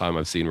last time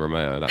I've seen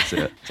Romeo. That's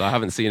it. So I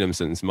haven't seen him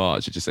since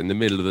March. Just in the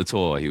middle of the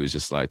tour, he was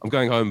just like, I'm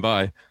going home,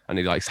 bye. And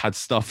he like had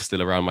stuff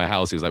still around my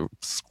house. He was like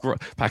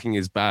packing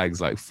his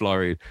bags like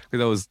flurried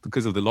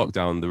because of the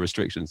lockdown, the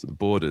restrictions at the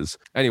borders.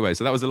 Anyway,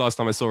 so that was the last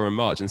time I saw him in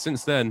March. And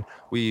since then,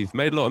 we've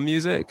made a lot of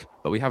music,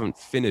 but we haven't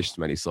finished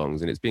many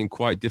songs. And it's been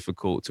quite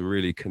difficult to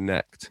really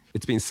connect.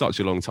 It's been such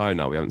a long time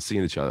now. We haven't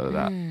seen each other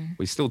that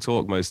we still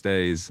talk most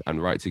days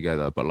and write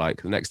together. But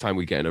like the next time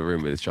we get in a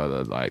room with each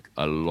other, like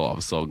a lot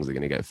of songs are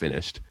going to get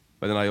finished.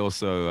 But then I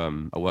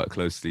also I work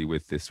closely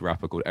with this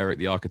rapper called Eric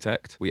the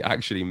Architect. We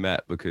actually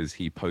met because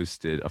he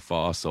posted a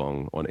Far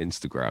song on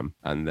Instagram.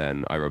 And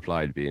then I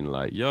replied being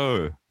like,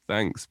 yo,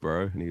 thanks,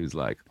 bro. And he was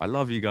like, I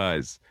love you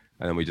guys.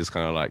 And then we just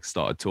kind of like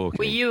started talking.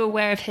 Were you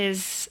aware of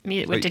his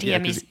music? Did he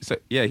have music? So,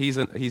 yeah, he's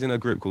in a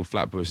group called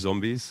Flatbush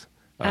Zombies.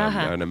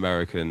 They're an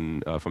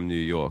American from New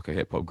York, a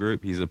hip hop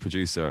group. He's a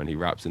producer and he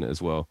raps in it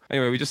as well.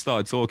 Anyway, we just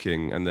started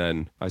talking and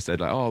then I said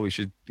like, oh, we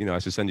should, I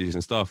should send you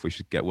some stuff. We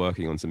should get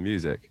working on some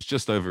music. It's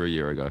just over a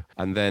year ago.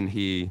 And then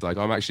he's like,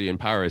 I'm actually in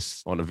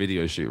Paris on a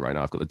video shoot right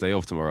now. I've got the day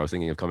off tomorrow. I was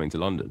thinking of coming to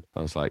London.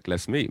 I was like,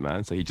 let's meet,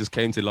 man. So he just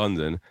came to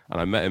London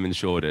and I met him in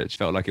Shoreditch.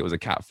 Felt like it was a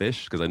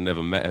catfish because I'd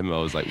never met him. I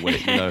was like,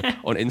 wait,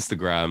 on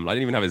Instagram, I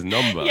didn't even have his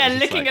number. Yeah,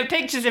 looking at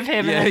pictures of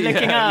him and then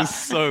looking up. It was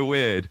so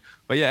weird.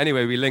 But yeah,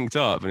 anyway, we linked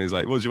up and he's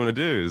like, what do you want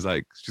to do? He's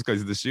like, just go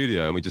to the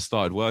studio. And we just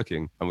started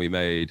working and we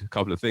made a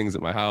couple of things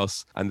at my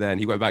house. And then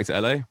he went back to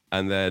LA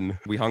and then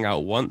we hung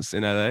out once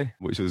in LA,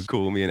 which was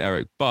cool, me and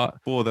Eric. But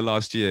for the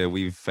last year,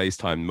 we've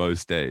FaceTimed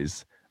most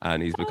days.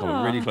 And he's become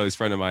a really close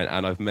friend of mine.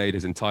 And I've made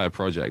his entire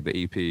project,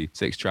 the EP,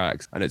 6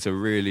 tracks. And it's a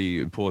really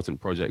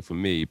important project for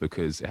me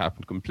because it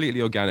happened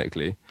completely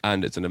organically.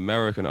 And it's an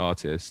American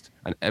artist.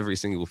 And every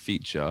single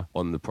feature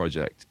on the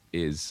project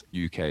is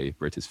UK,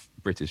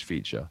 British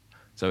feature.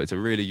 So it's a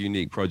really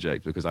unique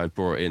project because I've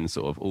brought in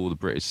sort of all the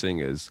British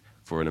singers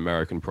for an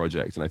American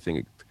project.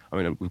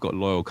 And we've got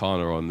Loyal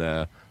Kana on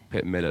there,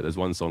 Pip Millett. There's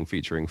one song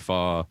featuring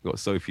Far. We've got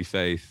Sophie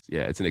Faith.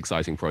 Yeah, it's an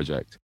exciting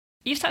project.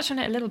 You've touched on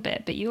it a little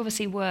bit, but you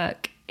obviously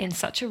work in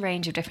such a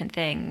range of different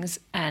things.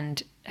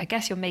 And I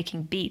guess you're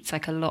making beats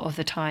like a lot of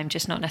the time,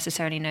 just not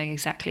necessarily knowing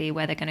exactly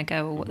where they're going to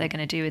go or what they're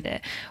going to do with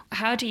it.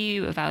 How do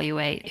you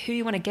evaluate who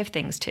you want to give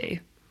things to?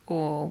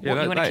 Or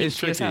what you want to keep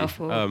to yourself?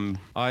 Or...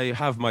 I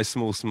have my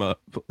small circle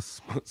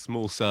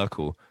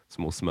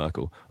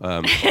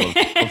of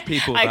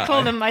people. I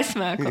call them my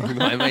smirkle.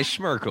 my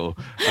schmirkle.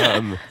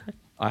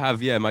 I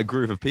have, my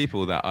group of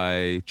people that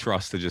I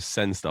trust to just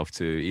send stuff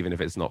to, even if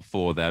it's not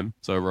for them.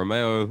 So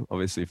Romeo,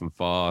 obviously from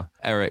Far.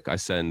 Eric, I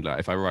send, like,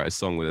 if I write a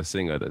song with a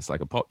singer that's like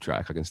a pop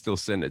track, I can still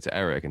send it to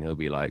Eric and he'll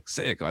be like,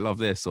 sick, I love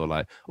this. Or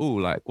like, oh,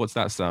 like, what's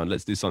that sound?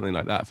 Let's do something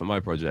like that for my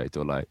project.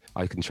 Or like,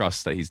 I can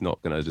trust that he's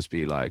not going to just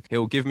be like,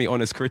 he'll give me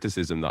honest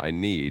criticism that I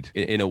need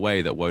in a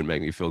way that won't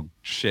make me feel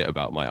shit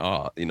about my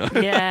art,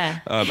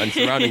 Yeah. And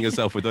surrounding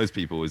yourself with those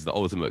people is the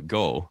ultimate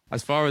goal.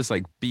 As far as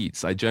like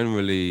beats, I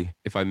generally,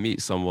 if I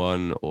meet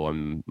someone or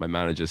my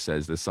manager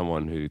says there's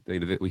someone who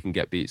we can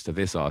get beats to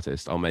this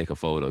artist, I'll make a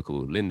folder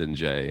called Linden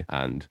J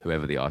and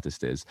whoever the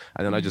artist is.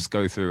 And then I just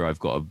go through, I've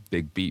got a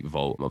big beat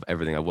vault of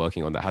everything I'm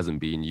working on that hasn't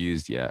been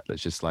used yet.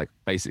 That's just like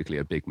basically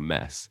a big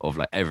mess of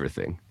like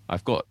everything.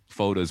 I've got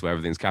folders where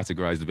everything's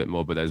categorized a bit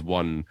more, but there's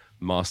one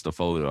master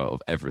folder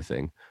of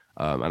everything.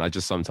 And I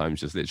just sometimes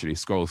just literally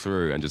scroll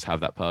through and just have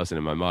that person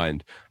in my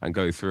mind and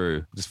go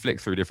through, just flick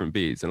through different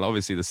beats. And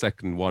obviously the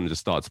second one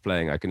just starts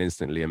playing, I can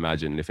instantly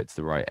imagine if it's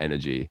the right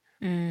energy,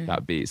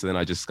 that beat. So then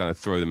I just kind of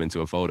throw them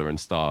into a folder and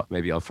start.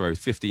 Maybe I'll throw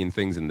 15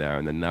 things in there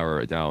and then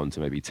narrow it down to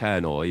maybe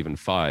 10 or even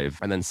 5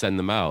 and then send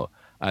them out.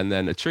 And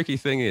then a tricky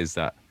thing is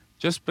that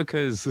just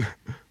because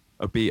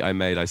a beat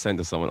I sent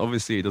to someone,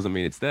 obviously it doesn't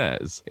mean it's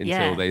theirs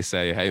until they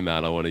say, hey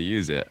man, I want to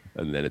use it,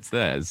 and then it's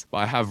theirs. But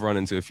I have run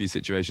into a few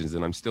situations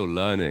and I'm still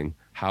learning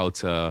how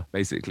to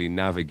basically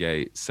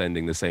navigate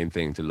sending the same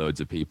thing to loads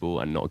of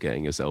people and not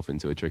getting yourself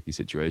into a tricky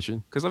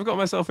situation. Because I've got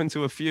myself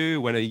into a few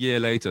when a year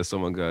later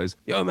someone goes,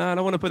 yo man,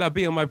 I want to put that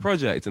beat on my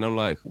project. And I'm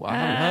like, well, I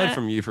haven't heard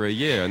from you for a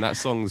year and that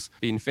song's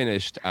been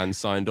finished and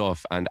signed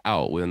off and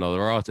out with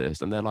another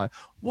artist. And they're like,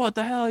 what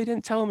the hell? You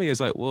didn't tell me. It's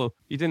like, well,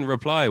 you didn't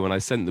reply when I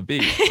sent the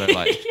beat. So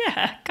like,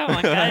 yeah, come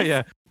on guys.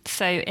 Yeah.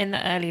 So in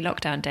the early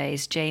lockdown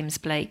days, James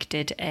Blake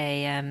did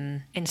a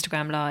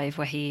Instagram live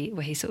where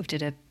he sort of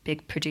did a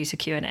big producer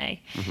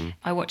Q&A.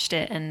 I watched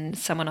it and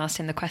someone asked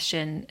him the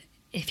question,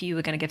 if you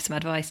were going to give some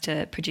advice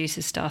to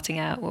producers starting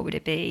out, what would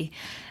it be?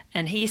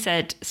 And he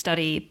said,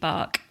 study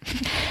Bach,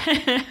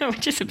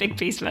 which is a big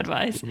piece of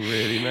advice.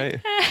 Really, mate?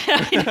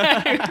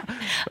 I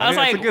was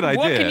like,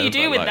 what can you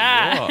do with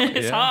that?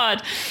 It's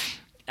hard.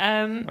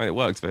 It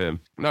worked for him.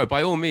 No,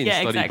 by all means,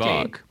 study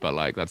Bach, but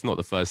like that's not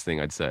the first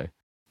thing I'd say.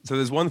 So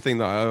there's one thing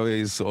that I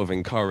always sort of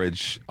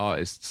encourage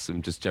artists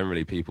and just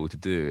generally people to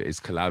do is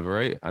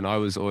collaborate. And I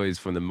was always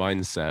from the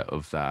mindset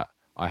of that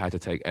I had to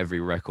take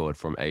every record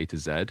from A to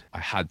Z. I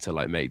had to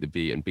like make the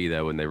beat and be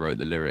there when they wrote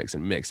the lyrics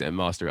and mix it and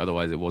master it.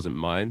 Otherwise it wasn't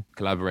mine.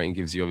 Collaborating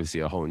gives you obviously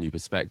a whole new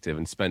perspective,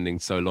 and spending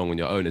so long on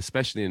your own,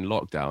 especially in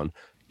lockdown,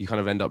 you kind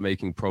of end up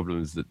making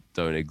problems that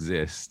don't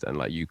exist. And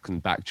like you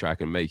can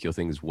backtrack and make your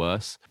things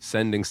worse.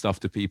 Sending stuff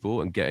to people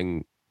and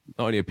getting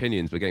not only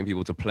opinions, but getting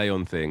people to play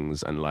on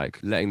things and like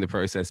letting the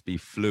process be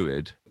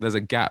fluid. There's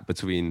a gap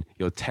between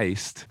your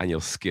taste and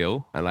your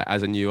skill. And like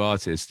as a new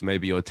artist,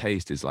 maybe your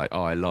taste is like,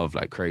 oh, I love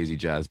like crazy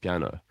jazz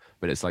piano.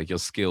 But it's like your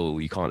skill,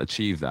 you can't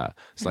achieve that.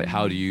 It's like,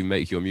 how do you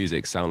make your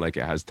music sound like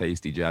it has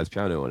tasty jazz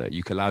piano on it?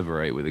 You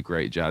collaborate with a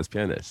great jazz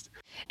pianist.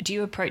 Do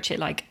you approach it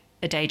like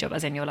a day job,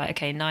 as in you're like,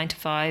 okay, 9 to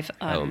 5?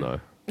 Hell no.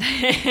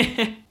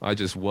 I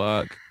just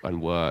work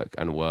and work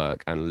and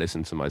work and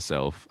listen to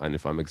myself. And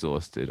if I'm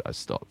exhausted, I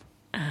stop.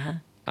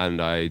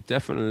 And I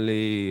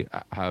definitely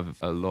have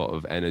a lot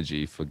of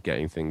energy for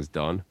getting things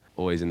done.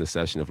 Always in the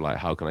session of like,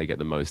 how can I get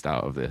the most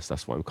out of this?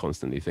 That's what I'm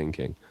constantly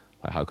thinking.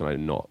 Like, how can I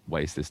not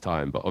waste this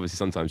time? But obviously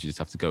sometimes you just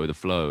have to go with the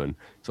flow and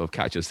sort of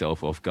catch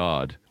yourself off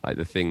guard. Like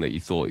the thing that you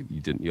thought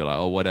you didn't, you're like,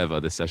 oh, whatever,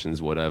 this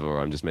session's whatever,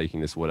 or I'm just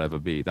making this whatever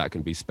beat. That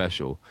can be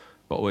special.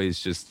 But always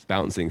just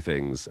bouncing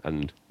things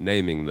and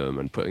naming them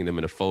and putting them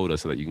in a folder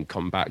so that you can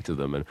come back to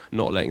them and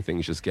not letting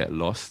things just get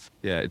lost.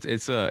 Yeah,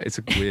 it's a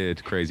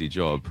weird, crazy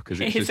job.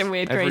 It's a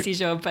weird, crazy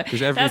job, but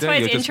that's why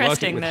you're it's just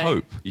interesting working with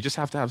hope. You just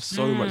have to have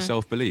so much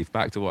self-belief.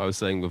 Back to what I was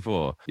saying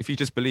before. If you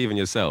just believe in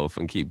yourself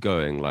and keep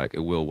going, like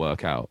it will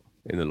work out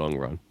in the long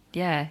run.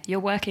 Yeah, you're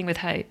working with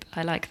hope.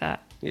 I like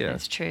that. Yeah.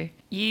 It's true.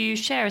 You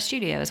share a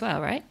studio as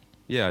well, right?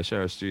 Yeah, I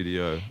share a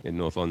studio in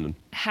North London.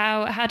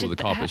 How did the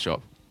Carpet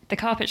Shop. The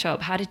Carpet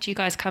Shop, how did you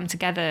guys come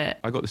together?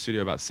 I got the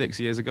studio about 6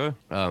 years ago,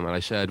 and I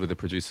shared with a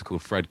producer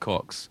called Fred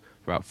Cox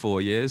for about 4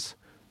 years,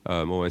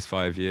 almost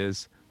 5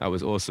 years. That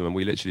was awesome, and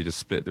we literally just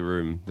split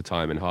the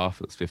time in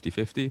half. It's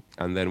 50-50.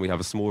 And then we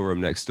have a small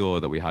room next door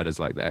that we had as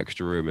like the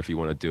extra room if you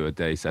want to do a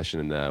day session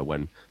in there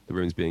when the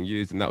room's being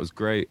used, and that was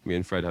great. Me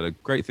and Fred had a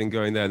great thing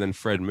going there, and then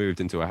Fred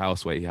moved into a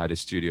house where he had his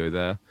studio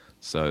there,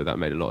 so that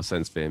made a lot of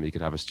sense for him. He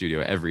could have a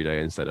studio every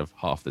day instead of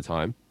half the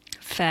time.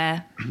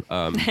 Fair.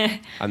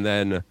 And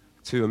then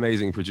two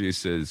amazing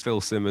producers,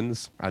 Phil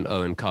Simmons and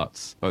Owen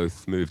Cutts,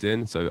 both moved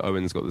in. So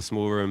Owen's got the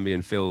small room, me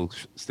and Phil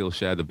still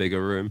share the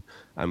bigger room,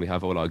 and we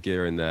have all our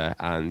gear in there,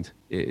 and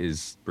it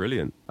is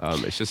brilliant.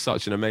 It's just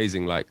such an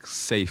amazing, like,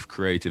 safe,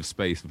 creative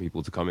space for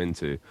people to come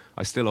into.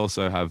 I still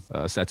also have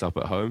a setup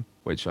at home,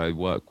 which I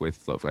work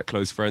with like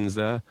close friends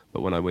there.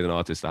 But when I'm with an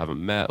artist I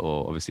haven't met,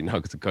 or obviously now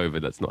because of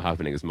COVID, that's not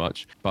happening as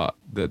much. But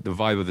the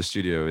vibe of the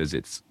studio is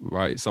it's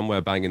right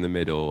somewhere bang in the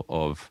middle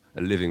of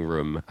a living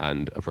room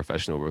and a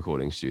professional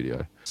recording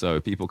studio. So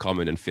people come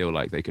in and feel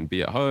like they can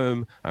be at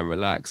home and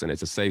relax, and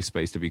it's a safe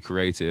space to be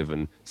creative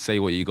and say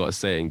what you got to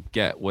say and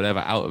get whatever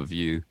out of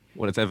you,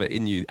 whatever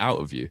in you out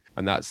of you.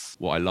 And that's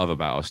what I love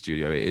about our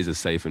studio. It is a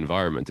safe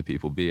environment to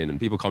people be in, and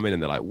people come in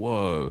and they're like,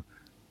 whoa,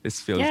 this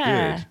feels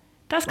good.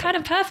 That's kind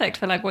of perfect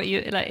for like what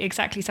you like,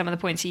 exactly some of the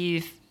points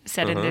you've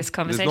said in this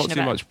conversation.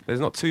 There's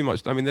not too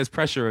much. I mean, there's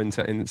pressure in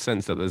the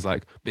sense that there's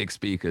like big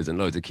speakers and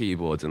loads of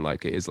keyboards, and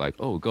like it is like,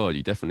 oh god,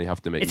 you definitely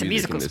have to make it's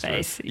music a musical in this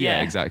space. room.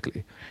 Yeah,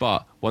 exactly.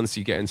 But once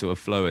you get into a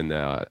flow in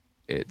there,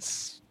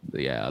 it's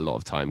a lot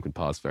of time can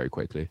pass very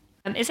quickly.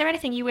 Is there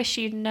anything you wish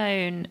you'd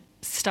known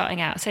starting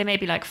out, say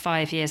maybe like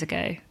 5 years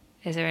ago?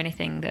 Is there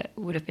anything that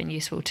would have been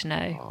useful to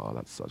know? Oh,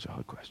 that's such a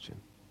hard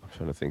question. I'm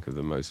trying to think of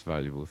the most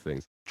valuable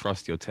things.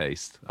 Trust your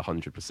taste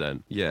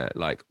 100%. Yeah,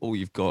 like all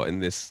you've got in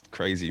this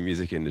crazy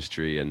music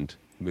industry, and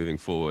moving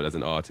forward as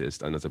an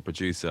artist and as a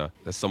producer,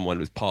 as someone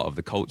who's part of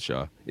the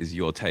culture, is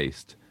your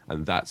taste.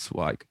 And that's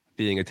like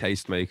being a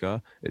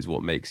tastemaker is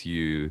what makes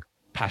you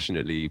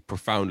passionately,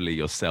 profoundly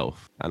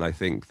yourself. And I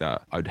think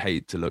that I'd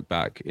hate to look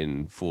back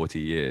in 40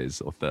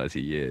 years or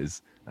 30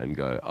 years and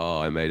go,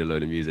 oh, I made a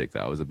load of music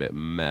that I was a bit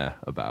meh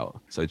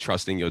about. So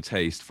trusting your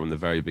taste from the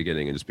very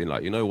beginning and just being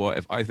like, you know what,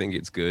 if I think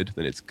it's good,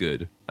 then it's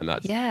good. And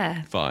that's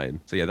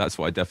fine. So yeah, that's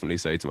what I definitely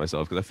say to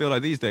myself, because I feel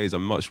like these days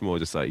I'm much more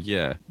just like,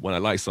 yeah, when I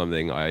like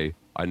something, I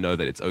know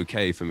that it's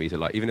okay for me to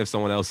like, even if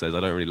someone else says I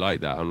don't really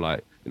like that, I'm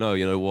like, you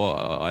know what,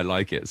 I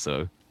like it.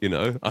 So, you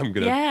know, I'm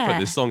going to put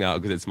this song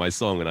out because it's my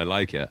song and I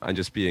like it. And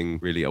just being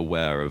really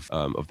aware of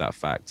that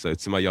fact. So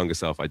to my younger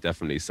self, I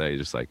definitely say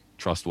just like,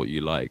 trust what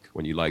you like.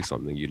 When you like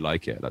something, you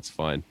like it. That's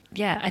fine.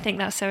 Yeah, I think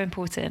that's so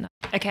important.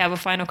 Okay, I have a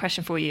final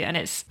question for you, and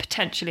it's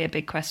potentially a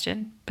big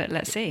question, but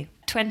let's see.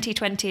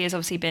 2020 has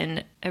obviously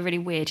been a really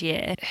weird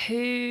year.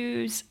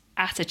 Whose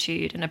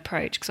attitude and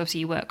approach, because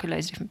obviously you work with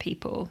loads of different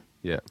people,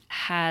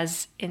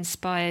 has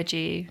inspired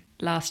you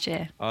last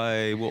year?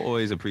 I will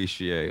always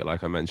appreciate,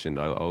 like I mentioned,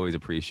 I always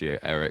appreciate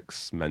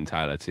Eric's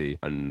mentality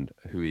and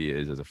who he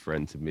is as a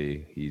friend to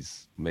me.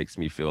 He's makes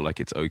me feel like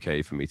it's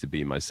okay for me to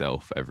be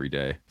myself every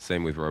day.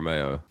 Same with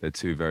Romeo. They're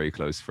two very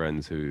close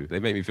friends who they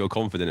make me feel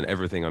confident in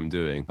everything I'm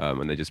doing,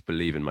 and they just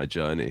believe in my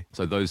journey.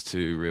 So those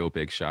two real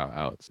big shout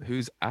outs.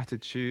 Whose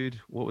attitude?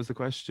 What was the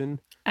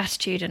question?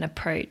 Attitude and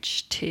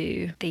approach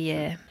to the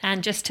year,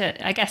 and just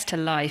to, I guess, to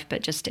life,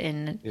 but just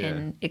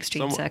in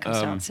extreme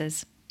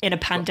circumstances. In a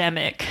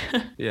pandemic.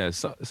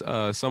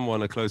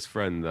 Someone, a close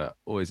friend that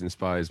always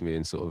inspires me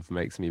and sort of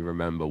makes me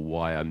remember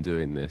why I'm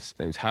doing this. His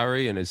name's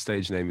Harry and his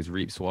stage name is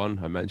Reaps One.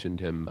 I mentioned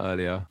him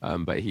earlier,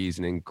 but he's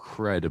an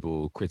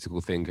incredible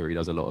critical thinker. He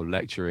does a lot of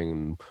lecturing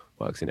and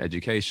works in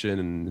education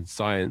and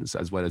science,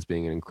 as well as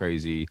being a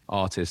crazy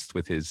artist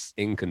with his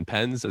ink and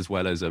pens, as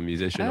well as a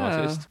musician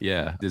artist.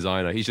 Yeah,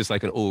 designer. He's just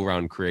like an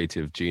all-round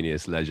creative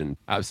genius legend.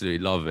 Absolutely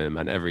love him.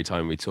 And every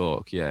time we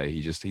talk,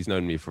 he's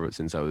known me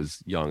since I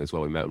was young as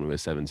well. We met when we were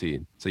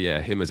 17. So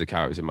yeah, him as a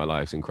character in my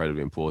life is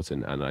incredibly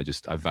important. And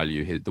I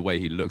value the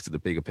way he looks at the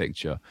bigger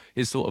picture.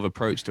 His sort of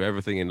approach to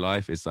everything in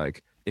life is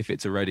like, if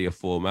it's already a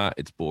format,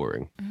 it's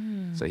boring.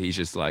 So he's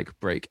just like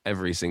break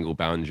every single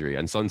boundary.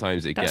 And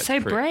sometimes That's so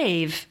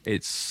brave.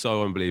 It's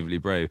so unbelievably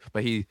brave.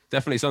 But he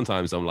definitely,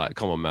 sometimes I'm like,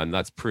 come on, man,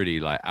 that's a pretty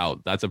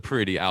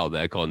out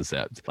there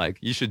concept. Like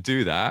you should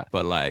do that.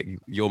 But like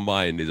your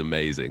mind is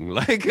amazing.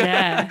 Like,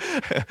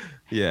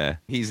 yeah,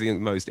 he's the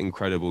most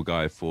incredible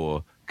guy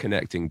for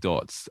connecting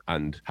dots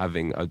and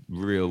having a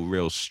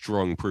real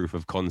strong proof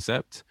of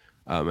concept.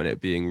 And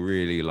it being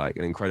really like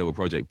an incredible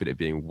project, but it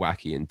being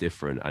wacky and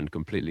different and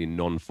completely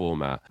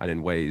non-format and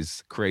in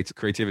ways,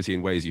 creativity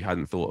in ways you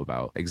hadn't thought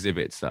about,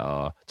 exhibits that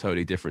are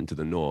totally different to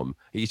the norm.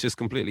 He's just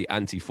completely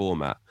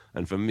anti-format.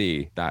 And for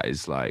me, that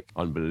is like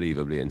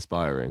unbelievably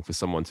inspiring for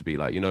someone to be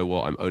like, you know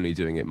what, I'm only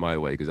doing it my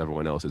way because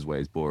everyone else's way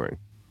is boring.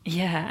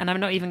 Yeah, and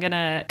I'm not even going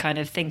to kind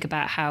of think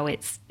about how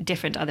it's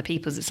different to other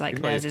people's. It's like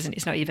theirs isn't.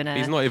 It's not even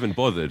He's not even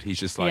bothered. He's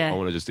just like, I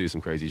want to just do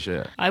some crazy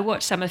shit. I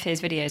watched some of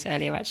his videos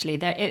earlier, actually.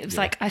 It was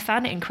like, I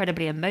found it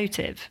incredibly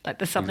emotive. Like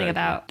there's something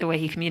about the way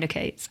he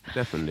communicates.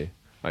 Definitely.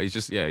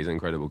 He's an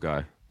incredible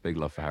guy. Big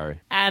love for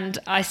Harry. And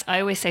I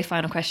always say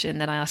final question,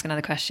 then I ask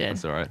another question.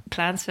 That's all right.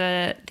 Plans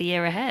for the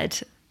year ahead?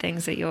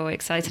 Things that you're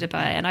excited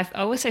about. And I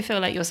also feel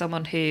like you're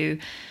someone who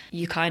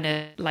you kind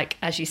of, like,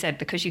 as you said,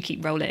 because you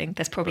keep rolling,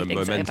 there's probably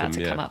things that are about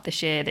to come up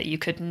this year that you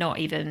could not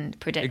even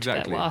predict.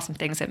 Exactly. But what are some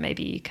things that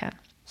maybe you can?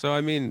 So, I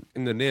mean,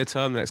 in the near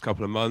term, the next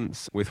couple of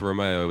months, with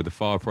Romeo, with the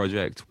FAR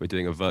project, we're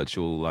doing a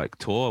virtual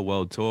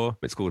world tour.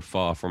 It's called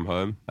Far From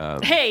Home.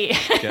 Hey!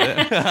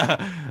 Get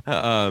it?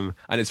 And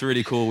it's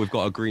really cool. We've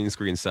got a green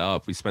screen set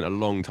up. We spent a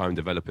long time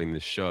developing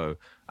this show.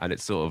 And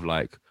it's sort of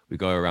like, we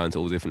go around to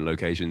all different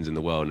locations in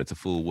the world and it's a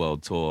full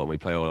world tour and we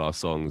play all our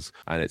songs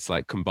and it's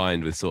like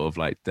combined with sort of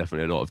like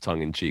definitely a lot of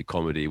tongue-in-cheek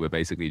comedy. We're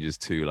basically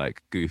just two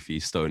like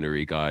goofy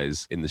stonery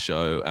guys in the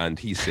show and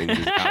he sings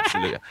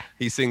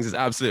his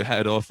absolute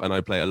head off and I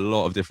play a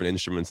lot of different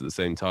instruments at the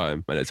same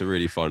time and it's a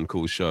really fun,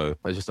 cool show.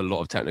 There's just a lot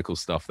of technical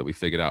stuff that we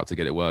figured out to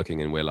get it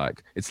working and we're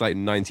like, it's like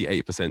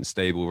 98%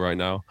 stable right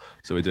now.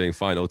 So we're doing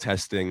final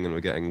testing and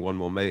we're getting one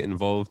more mate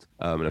involved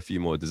and a few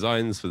more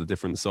designs for the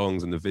different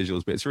songs and the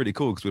visuals, but it's really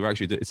cool because we've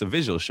actually it's a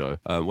visual show.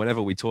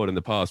 Whenever we toured in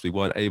the past, we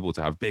weren't able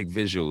to have big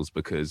visuals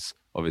because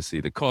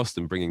obviously the cost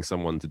and bringing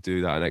someone to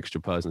do that, an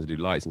extra person to do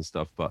lights and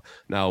stuff. But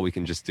now we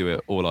can just do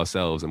it all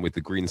ourselves. And with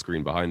the green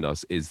screen behind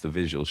us is the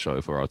visual show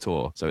for our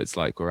tour. So it's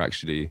like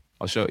the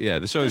show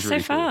is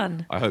really fun.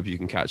 Cool. I hope you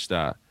can catch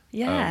that.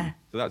 Yeah.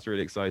 So that's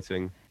really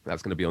exciting.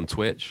 That's going to be on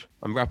Twitch.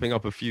 I'm wrapping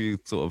up a few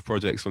sort of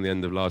projects from the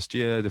end of last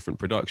year, different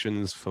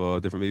productions for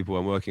different people.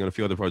 I'm working on a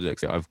few other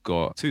projects. I've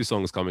got 2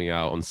 songs coming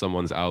out on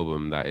someone's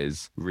album that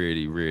is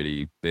really,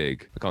 really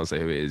big. I can't say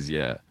who it is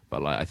yet,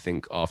 but like I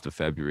think after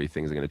February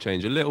things are going to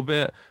change a little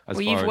bit.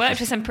 You've worked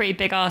with some pretty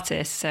big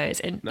artists, so it's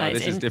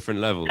this is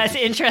different levels. That's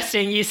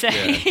interesting. You say,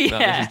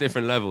 this is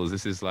different levels.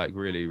 This is like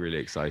really, really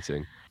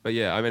exciting. But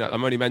yeah, I mean,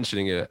 I'm only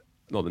mentioning it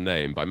not the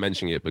name, but I'm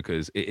mentioning it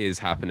because it is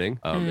happening.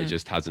 It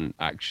just hasn't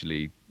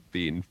actually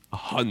been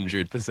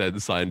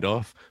 100% signed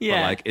off.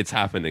 Yeah. But like, it's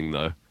happening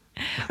though.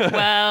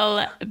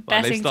 Well,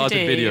 But they've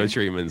started video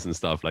treatments and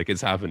stuff. Like,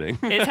 it's happening.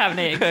 It's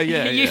happening.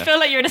 You feel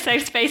like you're in a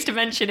safe space to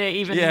mention it,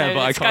 even though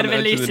but it's I can't kind of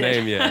mention elusive. the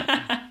name yet.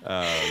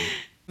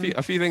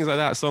 A few things like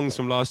that, songs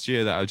from last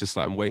year that are just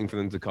like, I'm waiting for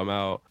them to come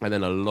out. And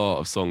then a lot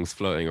of songs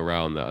floating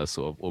around that are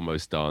sort of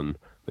almost done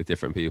with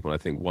different people. And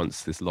I think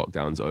once this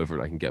lockdown's over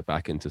and I can get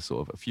back into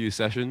sort of a few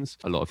sessions,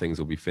 a lot of things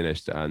will be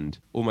finished. And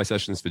all my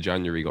sessions for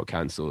January got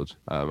cancelled.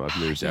 I've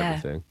moved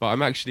everything. But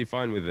I'm actually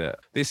fine with it.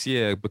 This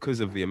year,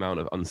 because of the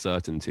amount of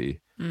uncertainty,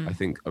 I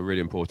think a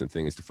really important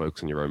thing is to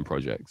focus on your own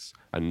projects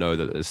and know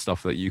that there's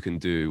stuff that you can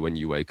do when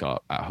you wake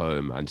up at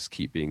home and just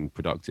keep being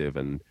productive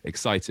and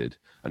excited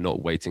and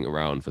not waiting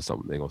around for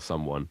something or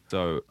someone.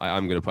 So I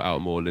am going to put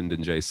out more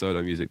Linden J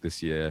solo music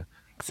this year.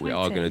 Exciting. We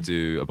are going to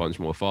do a bunch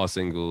more Far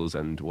singles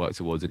and work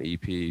towards an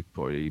EP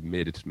probably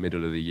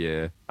middle of the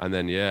year. And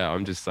then,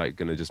 I'm just like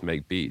going to just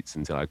make beats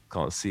until I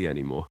can't see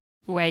anymore.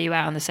 Where are you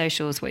at on the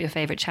socials? What are your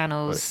favourite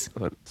channels?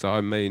 So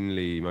I'm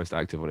mainly most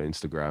active on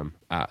Instagram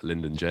at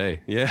Linden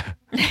J. Yeah,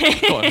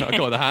 I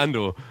got the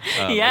handle.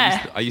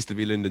 I used to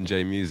be Linden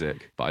J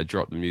Music, but I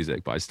dropped the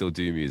music. But I still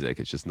do music.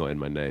 It's just not in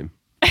my name.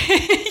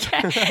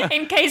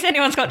 In case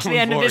anyone's got to the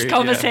end of this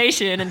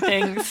conversation and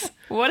thinks,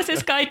 what does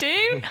this guy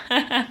do?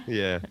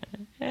 Yeah.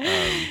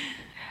 And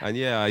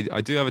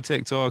I do have a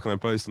TikTok and I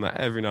post on that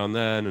every now and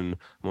then, and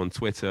I'm on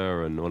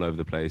Twitter and all over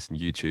the place and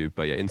YouTube.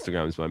 But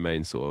Instagram is my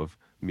main sort of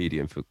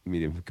medium for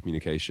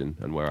communication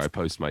and where I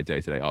post my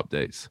day-to-day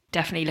updates.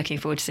 Definitely looking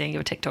forward to seeing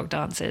your TikTok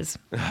dances.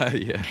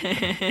 Yeah.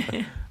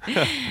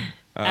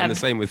 And the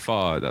same with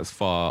Far. That's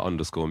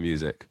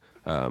Far_music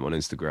on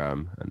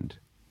Instagram. And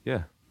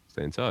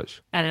stay in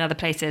touch. And in other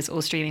places,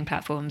 all streaming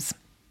platforms.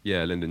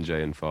 Yeah, Linden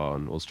J and Far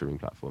on all streaming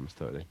platforms,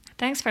 totally.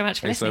 Thanks very much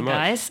for listening,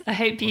 guys. I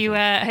hope you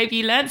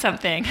learned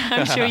something.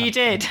 I'm sure you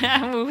did.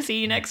 And we'll see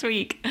you next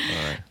week. All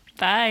right.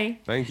 Bye.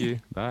 Thank you.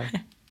 Bye.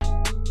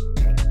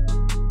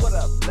 What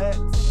up, Lex?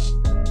 We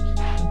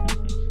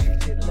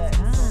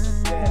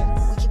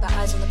keep our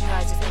eyes on the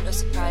prize, it's no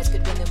surprise.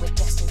 Good women, we're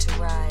destined to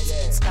rise.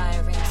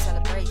 Inspiring,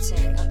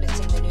 celebrating,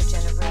 uplifting the new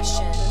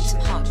generation.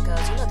 Some hot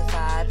girls, you know the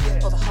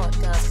vibe. All the hot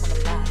girls come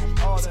alive.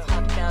 Some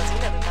hot girls, you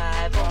know the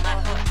vibe. All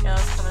my hot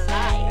girls come alive.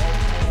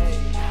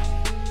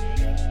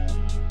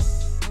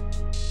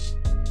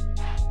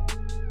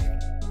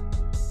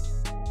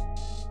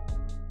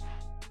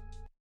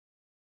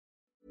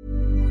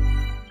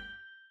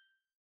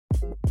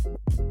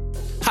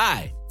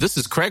 Hi, this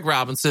is Craig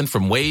Robinson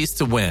from Ways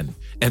to Win,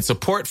 and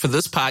support for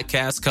this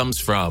podcast comes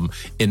from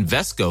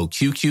Invesco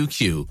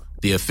QQQ,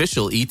 the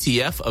official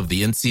ETF of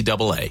the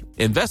NCAA.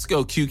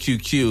 Invesco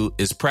QQQ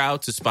is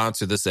proud to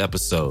sponsor this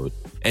episode,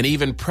 and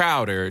even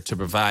prouder to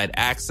provide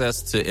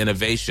access to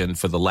innovation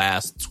for the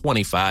last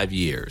 25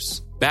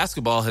 years.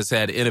 Basketball has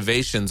had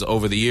innovations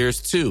over the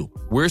years, too.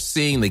 We're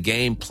seeing the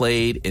game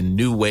played in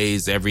new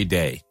ways every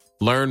day.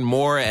 Learn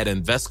more at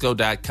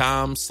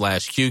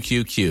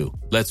Invesco.com/QQQ.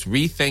 Let's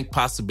rethink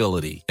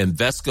possibility.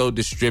 Invesco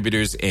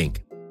Distributors,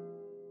 Inc.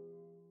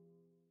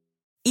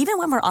 Even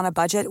when we're on a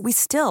budget, we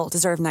still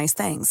deserve nice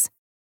things.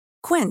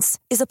 Quince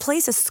is a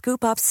place to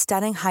scoop up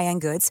stunning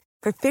high-end goods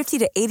for 50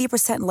 to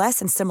 80% less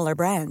than similar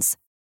brands.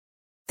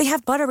 They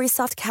have buttery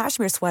soft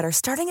cashmere sweaters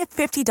starting at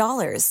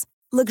 $50,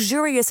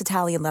 luxurious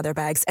Italian leather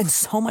bags, and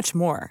so much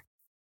more.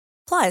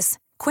 Plus,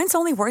 Quince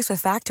only works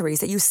with factories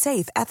that use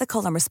safe,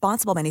 ethical, and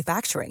responsible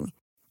manufacturing.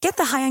 Get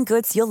the high-end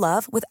goods you'll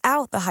love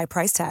without the high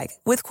price tag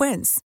with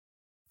Quince.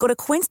 Go to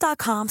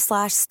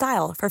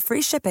quince.com/style for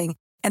free shipping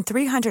and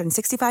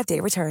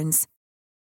 365-day returns.